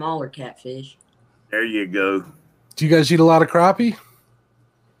 Some smaller catfish. There you go. Do you guys eat a lot of crappie?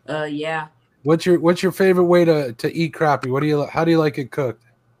 Yeah. What's your favorite way to eat crappie? How do you like it cooked?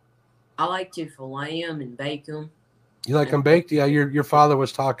 I like to fillet them and bake them. You like them baked? Yeah, your father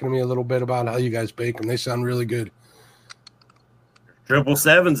was talking to me a little bit about how you guys bake them. They sound really good.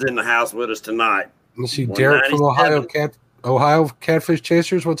 777's in the house with us tonight. Let's see, Derek from Ohio Catfish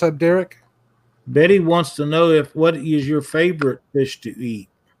Chasers. What's up, Derek? Betty wants to know what is your favorite fish to eat?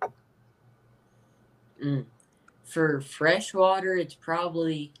 For freshwater, it's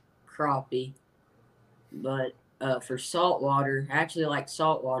probably crappie. But for saltwater, I actually like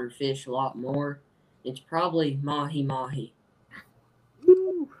saltwater fish a lot more. It's probably mahi-mahi.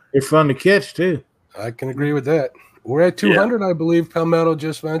 They're fun to catch, too. I can agree with that. We're at 200, I believe Palmetto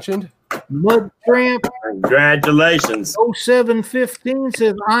just mentioned. Mud Tramp Congratulations. 0715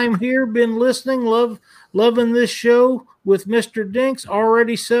 says, I'm here, been listening, loving this show with Mr. Dinks,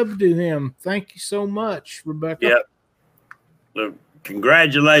 already subbed to him. Thank you so much, Rebecca. Yep. Look,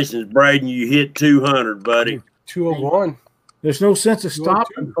 congratulations, Braden. You hit 200, buddy. 201. There's no sense of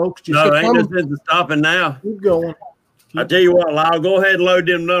stopping, folks. Just No, keep ain't no coming. sense of stopping now. Keep going. I tell you what, Lyle, go ahead and load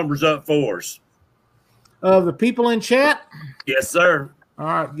them numbers up for us. The people in chat? Yes, sir. All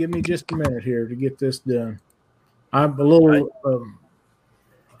right, give me just a minute here to get this done. I'm a little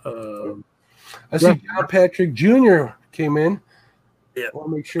I see John Patrick Jr. came in. Yeah. I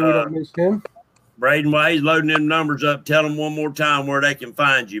want to make sure we don't miss him. Braden, while he's loading them numbers up, tell them one more time where they can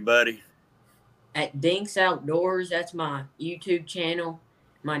find you, buddy. At Dinks Outdoors, that's my YouTube channel.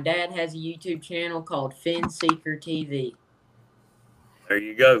 My dad has a YouTube channel called Fin Seeker TV. There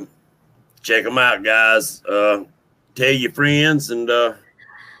you go. Check them out, guys. Tell your friends and go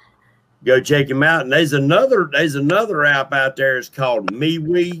check him out. And there's another app out there. It's called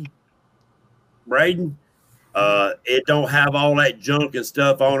MeWe. Braden. It don't have all that junk and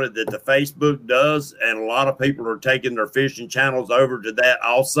stuff on it that the Facebook does, and a lot of people are taking their fishing channels over to that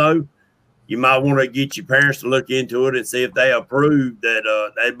also. You might want to get your parents to look into it and see if they approve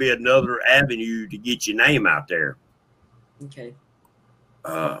that. That'd be another avenue to get your name out there. Okay.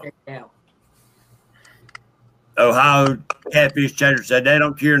 Uh, Check it out. Ohio Catfish Chaser said they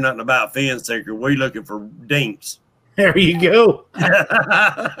don't care nothing about Fin Seeker. We looking for dinks. There you go.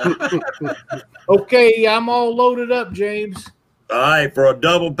 Okay, I'm all loaded up, James. All right, for a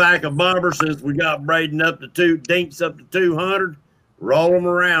double pack of bombers, since we got Braden dinks up to 200, roll them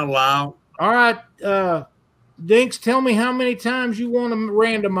around, Lyle. All right, Dinks, tell me how many times you want to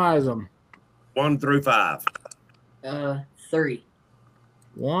randomize them. 1 through 5. 3.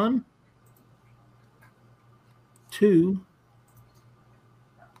 1, 2,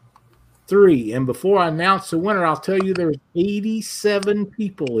 3. And before I announce the winner, I'll tell you there's 87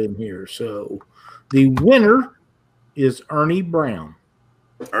 people in here. So the winner is Ernie Brown.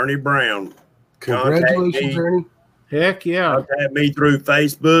 Ernie Brown. Congratulations, Ernie. Heck yeah. Contact me through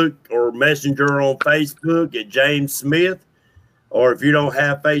Facebook or Messenger on Facebook at James Smith. Or if you don't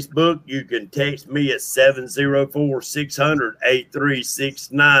have Facebook, you can text me at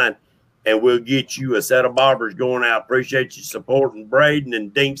 704-600-8369, and we'll get you a set of bobbers going out. Appreciate you supporting Braden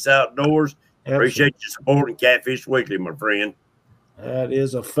and Dinks Outdoors. Appreciate you supporting Catfish Weekly, my friend. That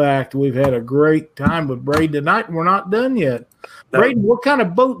is a fact. We've had a great time with Braden tonight, and we're not done yet. No. Braden, what kind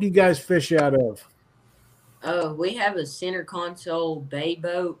of boat do you guys fish out of? We have a center console bay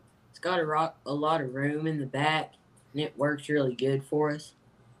boat. It's got a lot of room in the back, and it works really good for us.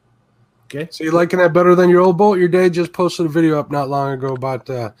 Okay. So you liking that better than your old boat? Your dad just posted a video up not long ago about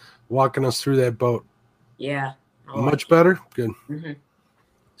walking us through that boat. Yeah. Much better? Good. Mm-hmm.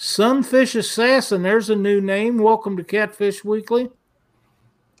 Sunfish Assassin, there's a new name. Welcome to Catfish Weekly.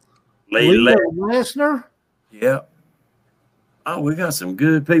 Leah Lesnar. Yeah. Oh, we got some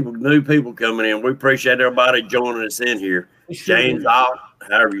good people, new people coming in. We appreciate everybody joining us in here. James Ott,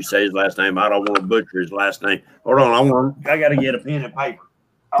 however you say his last name. I don't want to butcher his last name. Hold on, I got to get a pen and paper.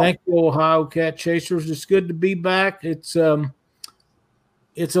 Thank you, Ohio Cat Chasers. It's good to be back. It's still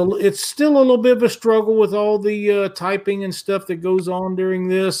a little bit of a struggle with all the typing and stuff that goes on during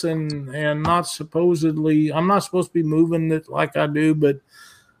this, and I'm not supposed to be moving it like I do, but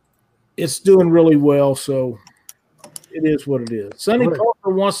it's doing really well. So it is what it is. Sonny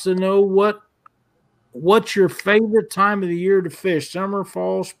Parker wants to know what's your favorite time of the year to fish? Summer,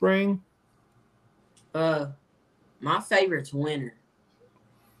 fall, spring? My favorite's winter.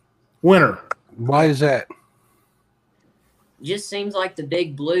 Winter. Why is that? Just seems like the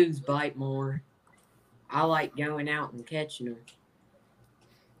big blues bite more. I like going out and catching them.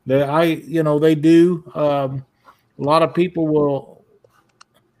 They do. A lot of people will.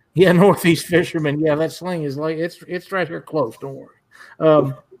 Yeah, Northeast fishermen. Yeah, that sling is like it's right here close. Don't worry.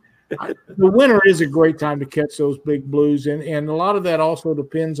 The winter is a great time to catch those big blues, and a lot of that also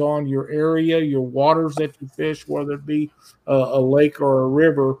depends on your area, your waters that you fish, whether it be a lake or a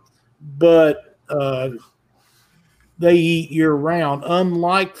river. But they eat year round,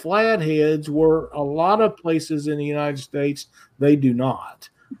 unlike flatheads, where a lot of places in the United States they do not.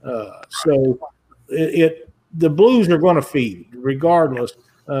 So the blues are going to feed regardless.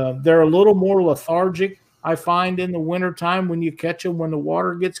 They're a little more lethargic, I find, in the wintertime when you catch them when the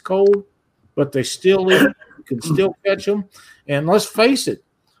water gets cold, but they still eat. You can still catch them. And let's face it,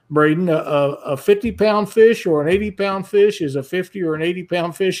 Braden, a 50-pound fish or an 80-pound fish is a 50 or an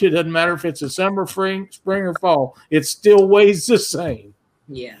 80-pound fish. It doesn't matter if it's a summer, spring, or fall. It still weighs the same.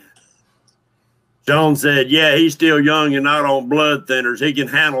 Yeah. John said, yeah, he's still young and not on blood thinners. He can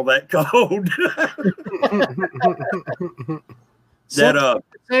handle that cold.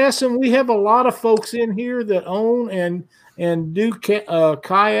 Assassin, we have a lot of folks in here that own and do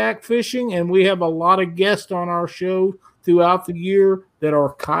kayak fishing, and we have a lot of guests on our show throughout the year that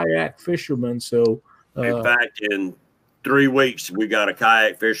are kayak fishermen. So, in fact, in 3 weeks, we got a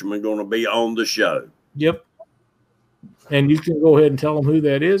kayak fisherman going to be on the show. Yep. And you can go ahead and tell them who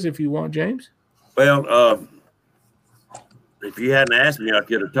that is if you want, James. Well, if you hadn't asked me, I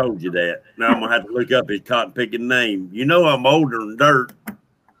could have told you that. Now I'm going to have to look up his cotton picking name. You know I'm older than dirt.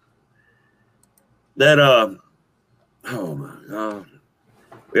 Oh, my God.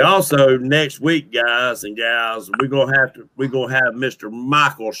 We also, next week, guys and gals, we're gonna have Mr.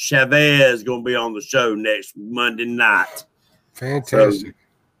 Michael Chavez going to be on the show next Monday night. Fantastic. So,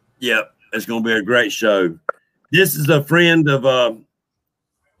 yep, it's going to be a great show. This is a friend of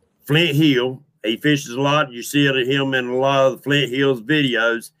Flint Hill. He fishes a lot. You see him in a lot of the Flint Hills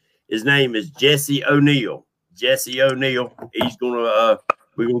videos. His name is Jesse O'Neill. Jesse O'Neill. He's we're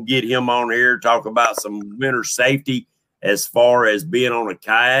gonna get him on here, talk about some winter safety as far as being on a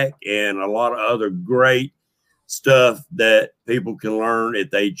kayak and a lot of other great stuff that people can learn if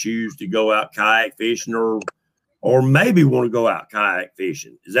they choose to go out kayak fishing or maybe want to go out kayak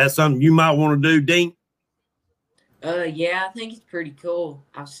fishing. Is that something you might want to do, Dean? Yeah, I think it's pretty cool.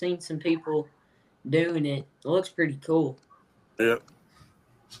 I've seen some people doing it. It looks pretty cool. Yep.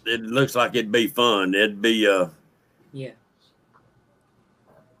 It looks like it'd be fun. It'd be yeah.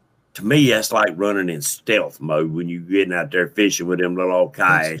 To me, that's like running in stealth mode when you're getting out there fishing with them little old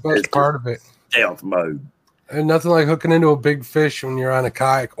kayaks. That's part of it. Stealth mode. And nothing like hooking into a big fish when you're on a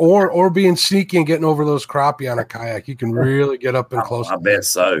kayak or being sneaky and getting over those crappie on a kayak. You can really get up and close. I bet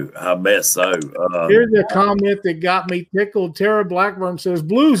so. Here's a comment that got me tickled. Tara Blackburn says,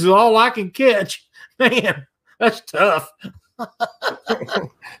 blues is all I can catch. Man, that's tough.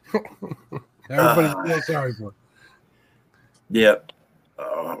 Everybody feels sorry for it. Yep.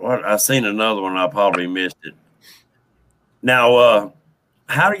 I seen another one. I probably missed it. Now,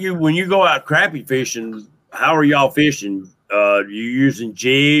 how do you, when you go out crappie fishing, how are y'all fishing? You using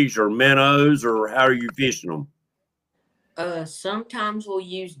jigs or minnows, or how are you fishing them? Sometimes we'll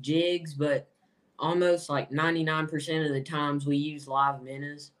use jigs, but almost like 99% of the times we use live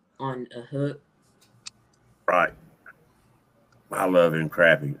minnows on a hook. Right. I love him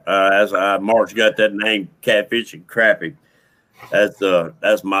crappie. Mark's got that name, catfish and crappie.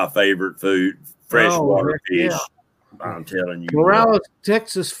 That's my favorite food, freshwater fish. Yeah. I'm telling you. Morales,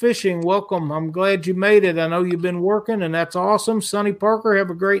 Texas Fishing, welcome. I'm glad you made it. I know you've been working, and that's awesome. Sonny Parker, have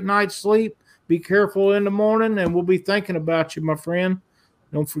a great night's sleep. Be careful in the morning, and we'll be thinking about you, my friend.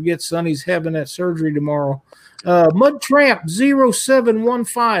 Don't forget, Sonny's having that surgery tomorrow. Mud Tramp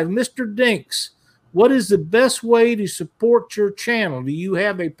 0715, Mr. Dinks, what is the best way to support your channel? Do you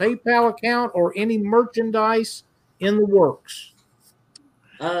have a PayPal account or any merchandise in the works?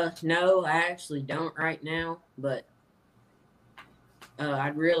 No, I actually don't right now, but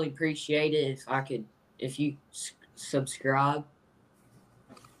I'd really appreciate it if you subscribe.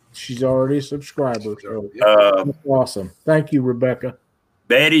 She's already a subscriber. So that's awesome. Thank you, Rebecca.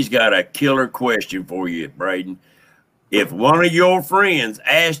 Betty's got a killer question for you, Braden. If one of your friends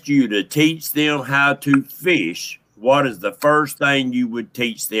asked you to teach them how to fish, what is the first thing you would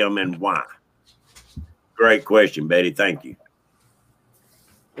teach them and why? Great question, Betty. Thank you.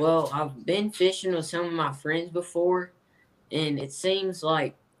 Well, I've been fishing with some of my friends before, and it seems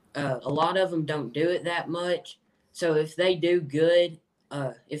like a lot of them don't do it that much. So if they do good,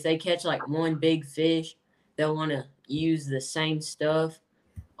 if they catch like one big fish, they'll want to use the same stuff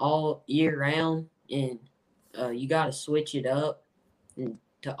all year round, and you got to switch it up, and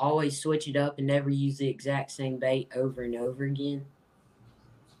to always switch it up and never use the exact same bait over and over again.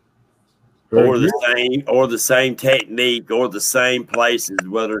 Or the same technique, or the same places,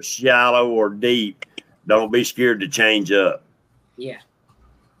 whether it's shallow or deep. Don't be scared to change up. Yeah.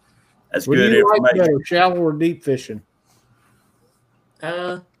 That's What good do you information. like better, shallow or deep fishing?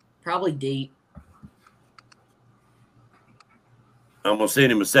 Probably deep. I'm gonna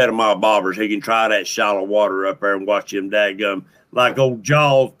send him a set of my bobbers. He can try that shallow water up there and watch him dadgum like old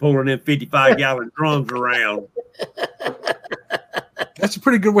Jaws pulling them 55-gallon drums around. That's a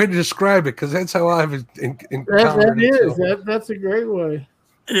pretty good way to describe it, because that's how I've encountered it. That's a great way.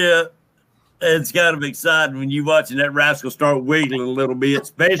 Yeah. It's kind of exciting when you watching that rascal start wiggling a little bit,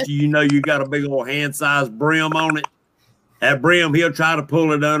 especially you got a big old hand-sized brim on it. That brim, he'll try to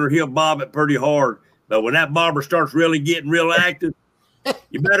pull it under. He'll bob it pretty hard. But when that bobber starts really getting real active,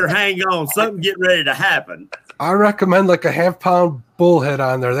 you better hang on. Something getting ready to happen. I recommend like a half-pound bullhead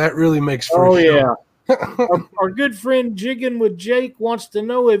on there. That really makes for a show. Yeah. Our good friend Jigging with Jake wants to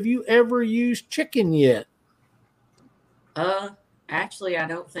know, have you ever used chicken yet? Actually, I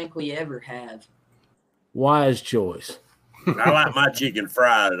don't think we ever have. Wise choice. I like my chicken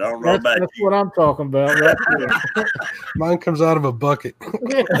fried. I don't know about that's you. what I'm talking about. Right there. Mine comes out of a bucket.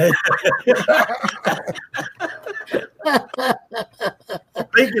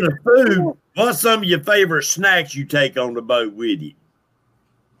 Speaking of food, what's some of your favorite snacks you take on the boat with you?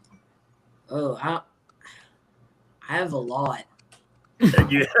 Oh, I have a lot.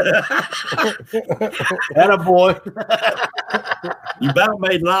 Attaboy. You about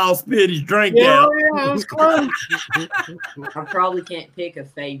made Lyle spit his drink Yeah, out. yeah, it was close. I probably can't pick a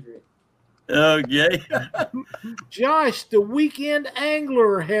favorite. Okay. Josh, the weekend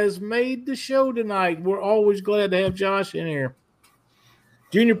angler, has made the show tonight. We're always glad to have Josh in here.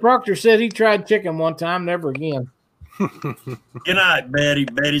 Junior Proctor said he tried chicken one time, never again. Good night, Betty.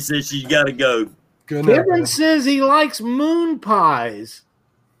 Betty says she's got to go. Good night. Kevin says he likes moon pies.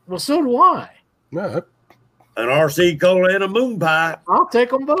 Well, so do I. No, An RC cola and a moon pie. I'll take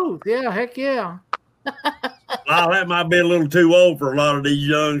them both. Yeah, heck yeah. Wow, that might be a little too old for a lot of these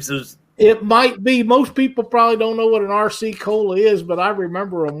youngsters. It might be. Most people probably don't know what an RC Cola is, but I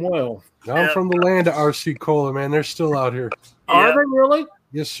remember them well. I'm from the land of RC Cola, man. They're still out here. Are they really?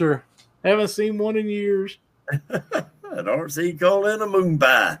 Yes, sir. Haven't seen one in years. An RC cola and a moon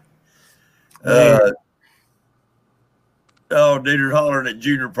pie. Dude, hollering at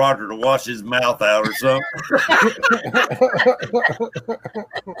Junior Proctor to wash his mouth out or something.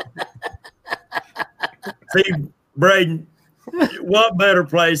 See, Braden, what better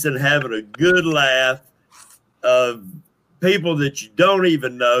place than having a good laugh of people that you don't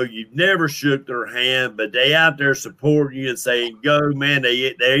even know, you've never shook their hand, but they out there supporting you and saying, go, man,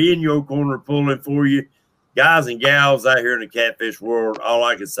 they're in your corner pulling for you. Guys and gals out here in the catfish world, all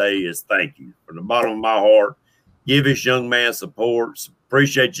I can say is thank you from the bottom of my heart. Give this young man support.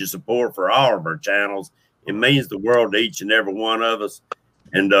 Appreciate your support for all of our channels. It means the world to each and every one of us.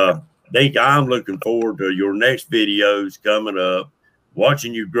 And Dink, I'm looking forward to your next videos coming up,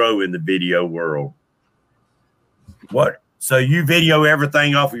 watching you grow in the video world. What? So you video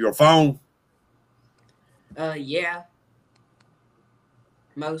everything off of your phone? Yeah.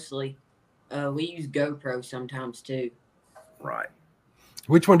 Mostly. We use GoPro sometimes too. Right.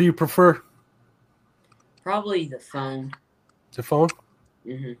 Which one do you prefer? Probably the phone. The phone?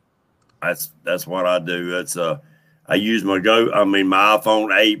 Mm-hmm. That's what I do. That's I use my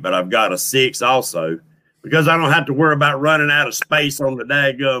iPhone 8, but I've got a 6 also because I don't have to worry about running out of space on the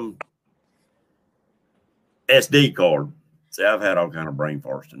daggum SD card. See, I've had all kind of brain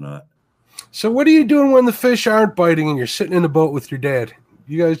farts tonight. So what are you doing when the fish aren't biting and you're sitting in the boat with your dad?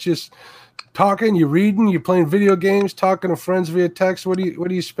 You guys just talking, you reading, you playing video games, talking to friends via text. What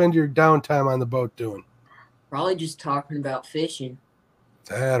do you spend your downtime on the boat doing? Probably just talking about fishing.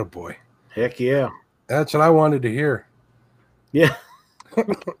 Attaboy. Heck yeah. That's what I wanted to hear. Yeah.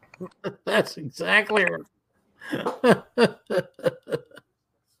 That's exactly right.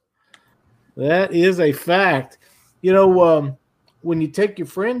 That is a fact. You know, when you take your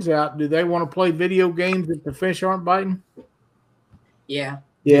friends out, do they want to play video games if the fish aren't biting? Yeah.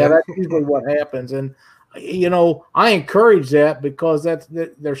 Yeah, that's usually what happens. And, you know, I encourage that because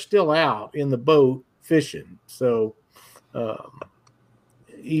they're still out in the boat fishing. So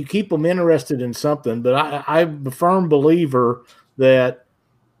you keep them interested in something. But I'm a firm believer that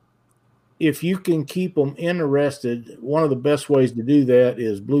if you can keep them interested, one of the best ways to do that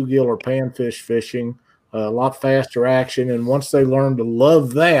is bluegill or panfish fishing, a lot faster action. And once they learn to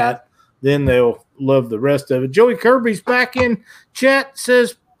love that, then they'll love the rest of it. Joey Kirby's back in chat,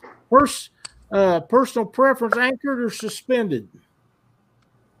 says personal preference, anchored or suspended?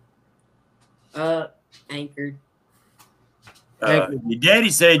 Anchored. Your daddy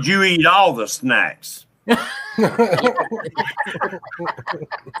said you eat all the snacks.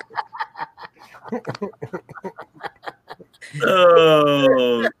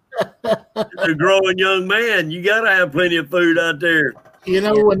 Oh, you're a growing young man. You got to have plenty of food out there. You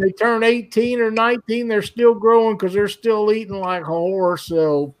know, when they turn 18 or 19, they're still growing because they're still eating like a horse.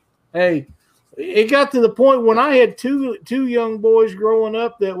 So, hey, it got to the point when I had two young boys growing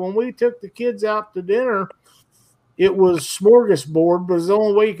up that when we took the kids out to dinner, it was smorgasbord, but it's the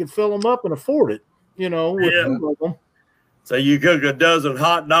only way you could fill them up and afford it, you know, with two of them. So you cook a dozen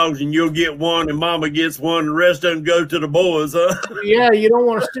hot dogs and you'll get one and mama gets one and the rest of them go to the boys, huh? Yeah, you don't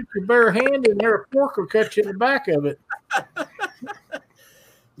want to stick your bare hand in there. A fork will cut you in the back of it.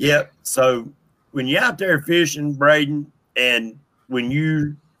 Yep. So when you're out there fishing, Braden, and when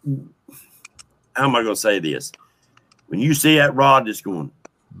you, how am I going to say this? When you see that rod that's going,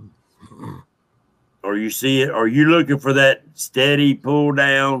 or you see it, or you looking for that steady pull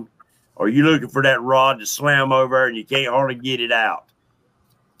down, or you looking for that rod to slam over and you can't hardly get it out?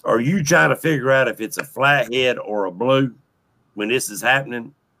 Are you trying to figure out if it's a flathead or a blue when this is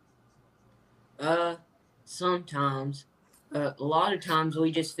happening? Sometimes. A lot of times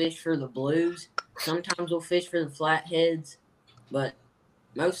we just fish for the blues. Sometimes we'll fish for the flatheads, but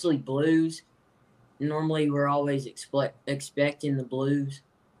mostly blues. Normally we're always expecting the blues.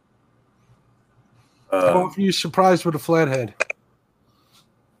 How often are you surprised with a flathead?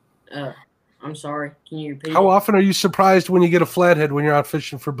 I'm sorry. Can you repeat? How often are you surprised when you get a flathead when you're out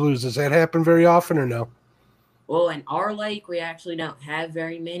fishing for blues? Does that happen very often or no? Well, in our lake, we actually don't have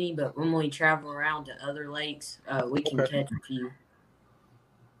very many, but when we travel around to other lakes, we can catch a few.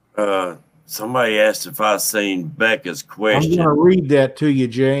 Somebody asked if I seen Becca's question. I'm going to read that to you,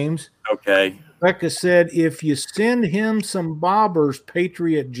 James. Okay. Becca said, if you send him some bobbers,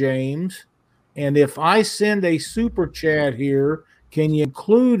 Patriot James, and if I send a super chat here, can you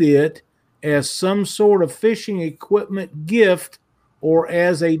include it as some sort of fishing equipment gift or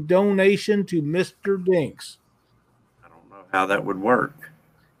as a donation to Mr. Dinks? I don't know how that would work.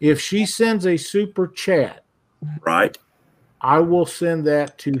 If she sends a super chat, right, I will send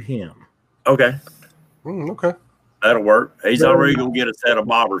that to him. Okay. Okay. That'll work. He's already going to get a set of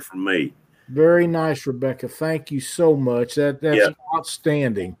bobbers from me. Very nice, Rebecca. Thank you so much. That's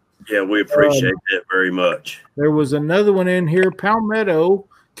outstanding. Yeah, we appreciate that very much. There was another one in here, Palmetto.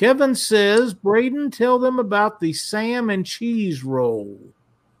 Kevin says, Braden, tell them about the Sam and cheese roll.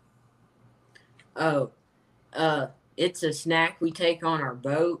 Oh, it's a snack we take on our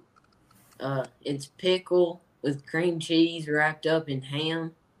boat. It's pickle with cream cheese wrapped up in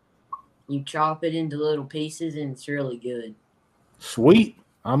ham. You chop it into little pieces, and it's really good. Sweet.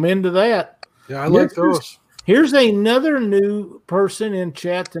 I'm into that. Yeah, I like those. Here's another new person in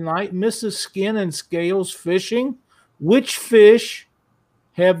chat tonight, Mrs. Skin and Scales Fishing. Which fish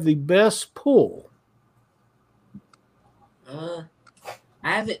have the best pull? I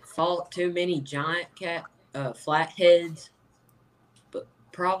haven't fought too many giant flatheads, but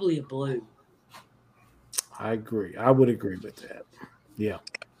probably a blue. I agree. I would agree with that. Yeah.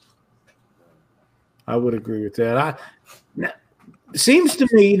 I would agree with that. It seems to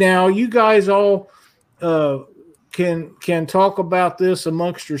me now you guys all can talk about this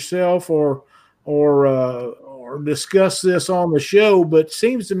amongst yourself or discuss this on the show, but it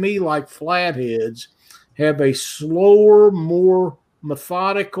seems to me like flatheads have a slower, more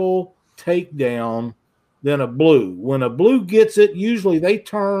methodical takedown than a blue. When a blue gets it, usually they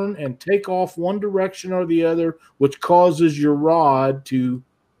turn and take off one direction or the other, which causes your rod to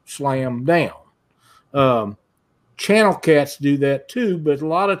slam down. channel cats do that too, but a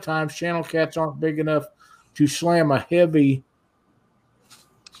lot of times channel cats aren't big enough to slam a heavy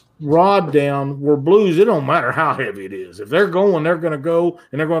rod down, where blues, it don't matter how heavy it is. If they're going, they're going to go,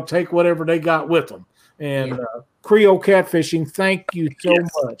 and they're going to take whatever they got with them. And Creole Catfishing, thank you so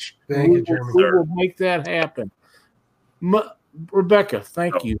much. Thank you, Jeremy. We will make that happen. Rebecca,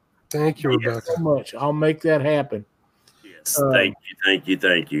 thank you. Thank you, Rebecca. So much. I'll make that happen. Yes, thank you.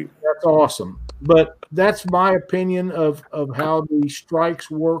 That's awesome. But that's my opinion of how the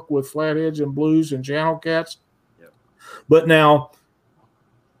strikes work with flatheads and blues and channel cats. Yep. But now,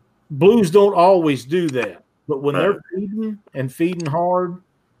 blues don't always do that. But when they're feeding hard,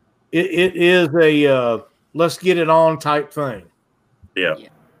 it is a let's get it on type thing. Yeah.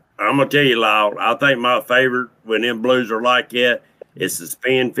 I'm going to tell you, Lyle, I think my favorite when them blues are like that is the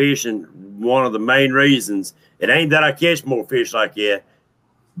spin fishing. One of the main reasons, it ain't that I catch more fish like that,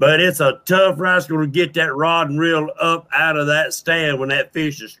 but it's a tough rascal to get that rod and reel up out of that stand when that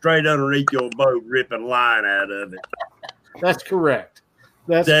fish is straight underneath your boat ripping line out of it. That's correct.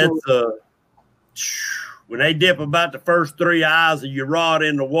 That's when they dip about the first 3 eyes of your rod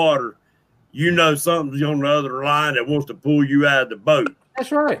in the water, you know something's on the other line that wants to pull you out of the boat.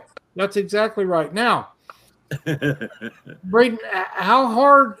 That's right. That's exactly right. Now, Braden, how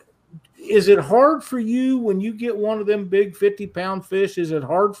hard is it hard for you when you get one of them big 50-pound fish? Is it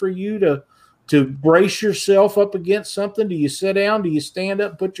hard for you to brace yourself up against something? Do you sit down? Do you stand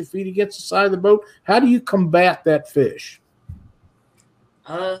up, put your feet against the side of the boat? How do you combat that fish?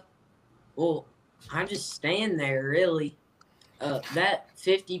 Well, I just stand there, really. That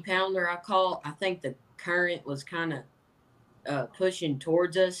 50-pounder I caught, I think the current was kind of pushing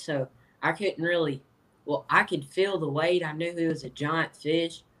towards us, so I couldn't really – well, I could feel the weight. I knew he was a giant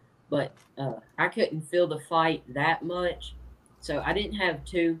fish, but I couldn't feel the fight that much. So I didn't have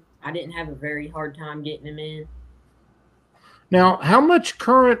a very hard time getting him in. Now, how much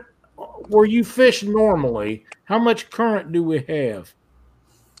current where you fish normally, how much current do we have?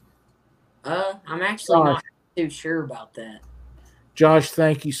 I'm actually not too sure about that. Josh,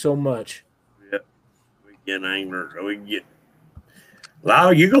 thank you so much. Yep. We get anglers. We can get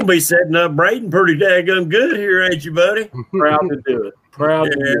Lyle, you're gonna be setting up Braden pretty daggone good here, ain't you, buddy? Proud to do it. Proud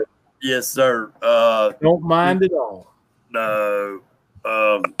to do it. Yes, sir. Don't mind at all. No.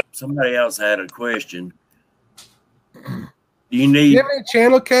 Somebody else had a question. Do you have any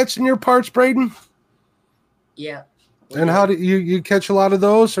channel cats in your parts, Braden? Yeah. And how do you catch a lot of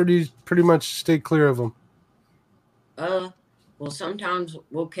those, or do you pretty much stay clear of them? Well, sometimes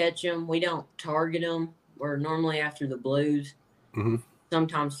we'll catch them. We don't target them. We're normally after the blues. Mm-hmm.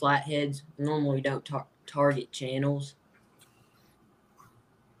 Sometimes flatheads. Normally we don't target channels.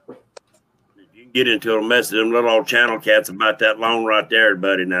 You can get into a mess of them little old channel cats about that long right there,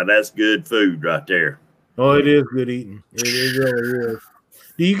 buddy. Now that's good food right there. Oh, it is good eating. It really is.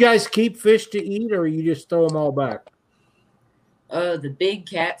 Do you guys keep fish to eat, or you just throw them all back? The big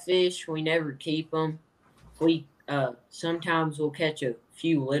catfish, we never keep them. We sometimes we'll catch a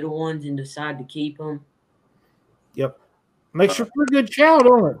few little ones and decide to keep them. Yep. Makes for pretty good chow,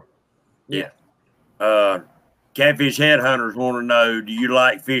 don't it? Yeah. Catfish headhunters want to know, do you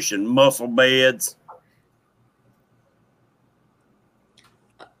like fishing mussel beds?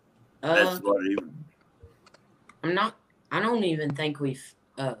 That's what I don't even think we've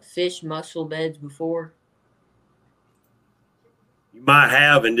fished mussel beds before. You might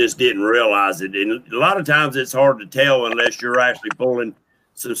have and just didn't realize it. And a lot of times it's hard to tell unless you're actually pulling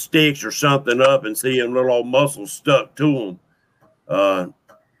some sticks or something up and seeing little old mussels stuck to them.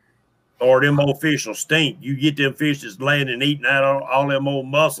 Or them old fish will stink. You get them fish that's laying and eating out all them old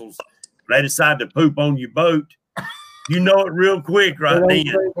mussels. They decide to poop on your boat. You know it real quick right then.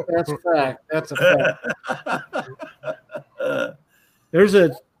 That's a fact. That's a fact. There's a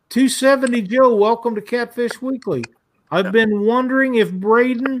 270 Joe. Welcome to Catfish Weekly. I've been wondering if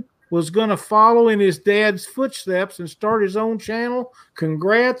Braden was going to follow in his dad's footsteps and start his own channel.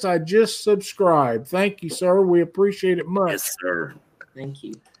 Congrats. I just subscribed. Thank you, sir. We appreciate it much. Yes, sir. Thank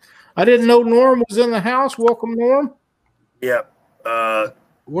you. I didn't know Norm was in the house. Welcome, Norm. Yep.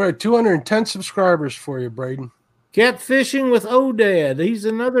 We're at 210 subscribers for you, Braden. Catfishing with Odad. He's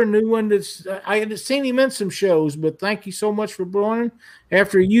another new one that's I had seen him in some shows, but thank you so much for joining.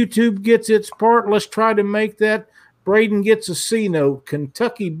 After YouTube gets its part, let's try to make that Braden gets a C note.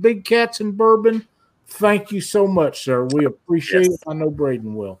 Kentucky Big Cats and Bourbon. Thank you so much, sir. We appreciate it. I know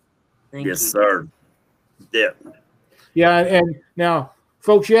Braden will. Thank you. Sir. Yeah. Yeah, and now,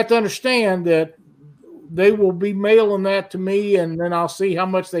 folks, you have to understand that they will be mailing that to me, and then I'll see how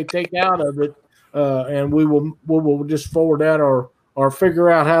much they take out of it, and we will just forward that or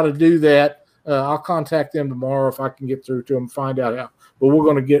figure out how to do that. I'll contact them tomorrow if I can get through to them, find out how. But we're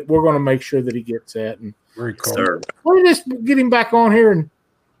going to make sure that he gets that. And Very cool. Sir. we'll just get him back on here and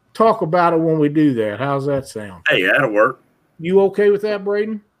talk about it when we do that. How's that sound? Hey, that'll work. You okay with that,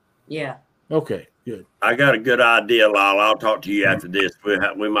 Braden? Yeah. Okay, good. I got a good idea, Lyle. I'll talk to you after this.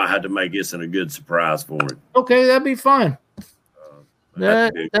 We might have to make this a good surprise for him. Okay, that'd be fine.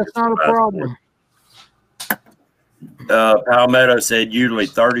 That's not a problem. Palmetto said usually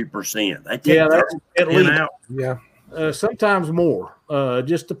 30%. They take that's at 30% least. out. Yeah. Sometimes more.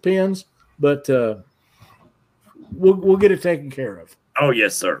 Just depends, but we'll get it taken care of. Oh,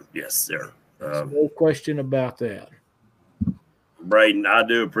 yes, sir. Yes, sir. No question about that. Braden, I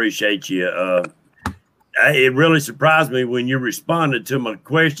do appreciate you. It really surprised me when you responded to my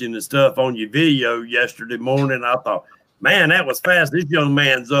question and stuff on your video yesterday morning. I thought, man, that was fast. This young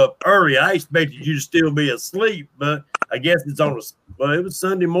man's up early. I expected you to still be asleep, but I guess it's it was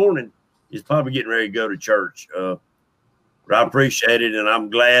Sunday morning. He's probably getting ready to go to church. But I appreciate it, and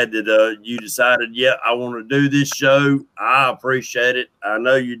I'm glad that you decided, I want to do this show. I appreciate it. I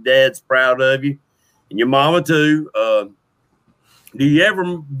know your dad's proud of you, and your mama too. Do you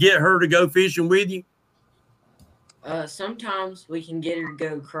ever get her to go fishing with you? Sometimes we can get her to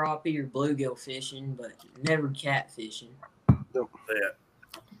go crappie or bluegill fishing, but never catfishing. Yeah.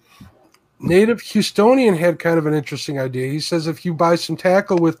 Native Houstonian had kind of an interesting idea. He says if you buy some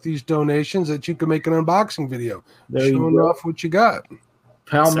tackle with these donations, that you can make an unboxing video showing off what you got.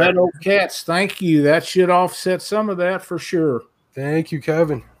 Palmetto Cats, thank you. That should offset some of that for sure. Thank you,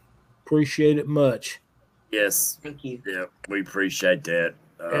 Kevin. Appreciate it much. Yes. Thank you. Yeah, we appreciate that.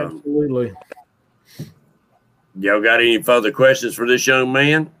 Absolutely. Y'all got any further questions for this young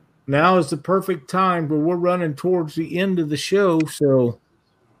man? Now is the perfect time, but we're running towards the end of the show, so.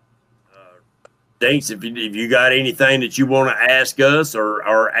 Dinks, if you got anything that you want to ask us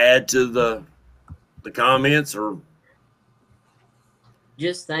or add to the comments, or I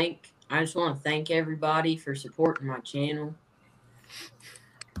just want to thank everybody for supporting my channel.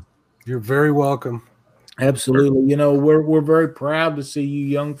 You're very welcome. Absolutely. You know, we're very proud to see you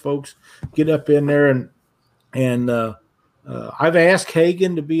young folks get up in there and I've asked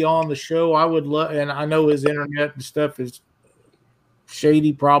Hagen to be on the show. I would love, and I know his internet and stuff is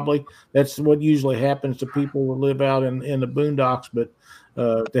shady. Probably that's what usually happens to people who live out in the boondocks. But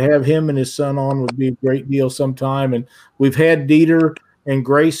to have him and his son on would be a great deal sometime. And we've had Dieter and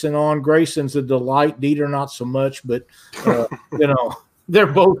Grayson on. Grayson's a delight. Dieter not so much, but you know. They're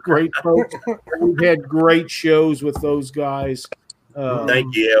both great folks. We've had great shows with those guys.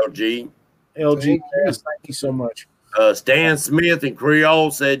 Thank you, LG. Thank you so much. Stan Smith and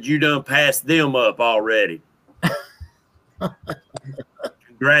Creole said you done passed them up already.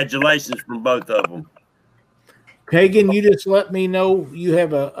 Congratulations from both of them. Hagen, you just let me know you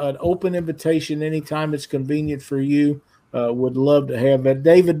have an open invitation anytime it's convenient for you. Would love to have that.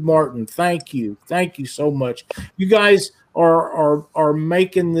 David Martin, thank you. Thank you so much. You guys are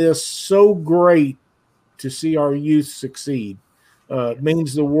making this so great to see our youth succeed. It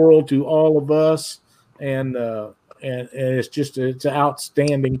means the world to all of us, and it's an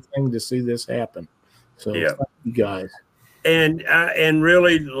outstanding thing to see this happen. So thank you guys. And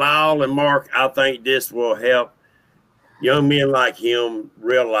really, Lyle and Mark, I think this will help young men like him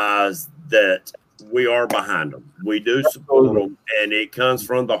realize that we are behind them. We do support them, and it comes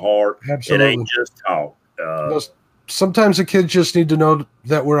from the heart. Absolutely. It ain't just talk. Sometimes the kids just need to know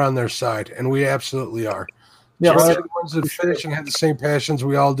that we're on their side, and we absolutely are. Yeah, the ones that fish and have the same passions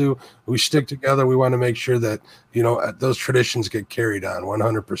we all do, we stick together. We want to make sure that, you know, those traditions get carried on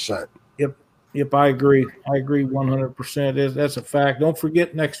 100%. Yep, I agree. I agree 100%. That's a fact. Don't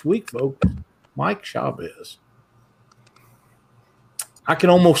forget next week, folks, Mike Chavez. I can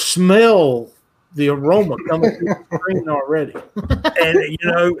almost smell the aroma coming through the screen already. And, you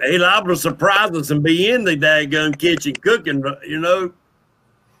know, he's liable to surprise us and be in the daggone kitchen cooking, you know.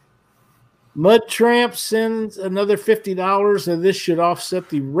 Mud Tramp sends another $50, and this should offset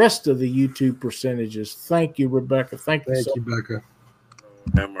the rest of the YouTube percentages. Thank you, Rebecca. Thank you, Becca.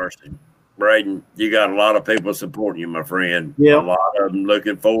 Have mercy. Braden, you got a lot of people supporting you, my friend. Yeah. A lot of them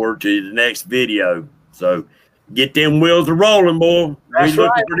looking forward to the next video. So get them wheels a rolling, boy. That's we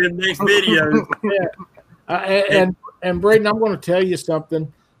looking right. for them next videos. And Braden, I'm going to tell you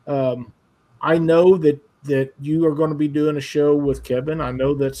something. I know that you are going to be doing a show with Kevin. I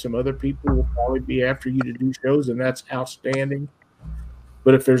know that some other people will probably be after you to do shows, and that's outstanding.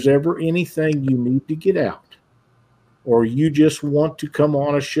 But if there's ever anything you need to get out, or you just want to come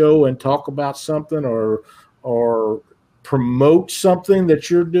on a show and talk about something or promote something that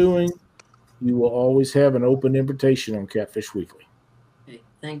you're doing, you will always have an open invitation on Catfish Weekly. Okay,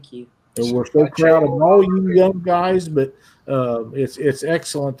 thank you. And we're so proud of all you young guys, but it's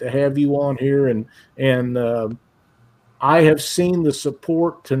excellent to have you on here. And I have seen the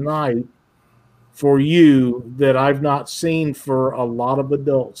support tonight for you that I've not seen for a lot of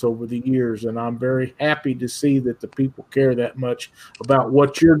adults over the years. And I'm very happy to see that the people care that much about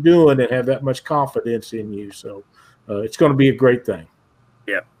what you're doing and have that much confidence in you. So it's going to be a great thing.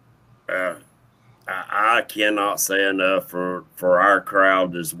 Yep. I cannot say enough for our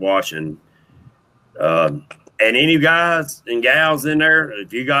crowd that's watching. And any guys and gals in there,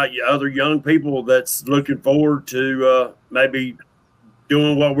 if you got other young people that's looking forward to maybe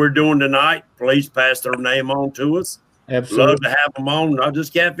doing what we're doing tonight, please pass their name on to us. Absolutely. Love to have them on, not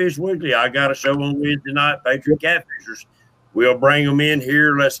just Catfish Weekly. I got a show on Wednesday night, Patriot Catfishers. We'll bring them in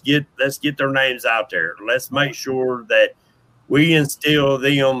here. Let's get their names out there. Let's make sure that we instill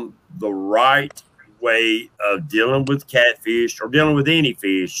them the right way of dealing with catfish or dealing with any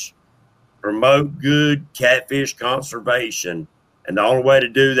fish. Promote good catfish conservation. And the only way to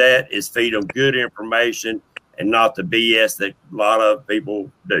do that is feed them good information and not the BS that a lot of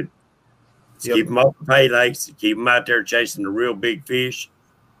people do. Yep. Keep them off the pay lakes, keep them out there chasing the real big fish.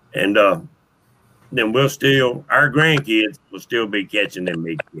 And then our grandkids will still be catching them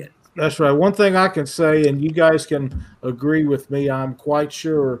big kids. That's right. One thing I can say, and you guys can agree with me, I'm quite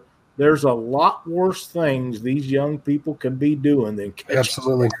sure there's a lot worse things these young people can be doing than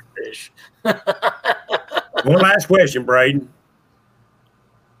catching fish. One last question, Braden.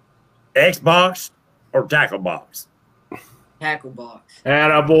 Xbox or tackle box? Tackle box.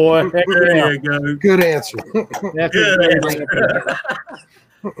 Attaboy. There you go. Good answer. Good answer.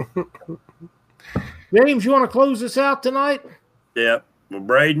 James, you want to close this out tonight? Yep. Well,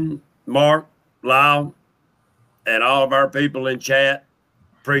 Braden, Mark, Lyle, and all of our people in chat,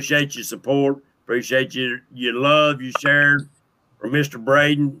 appreciate your support. Appreciate your love you shared for Mr.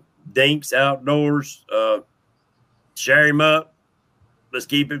 Braden, Dinks Outdoors. Share him up. Let's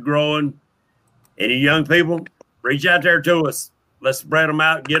keep it growing. Any young people, reach out there to us. Let's spread them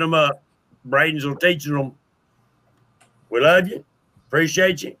out, get them up. Braden's will teach them. We love you.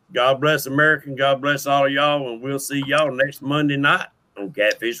 Appreciate you. God bless America. And God bless all of y'all. And we'll see y'all next Monday night on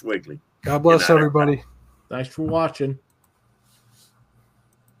Catfish Weekly. God bless everybody. Thanks for watching.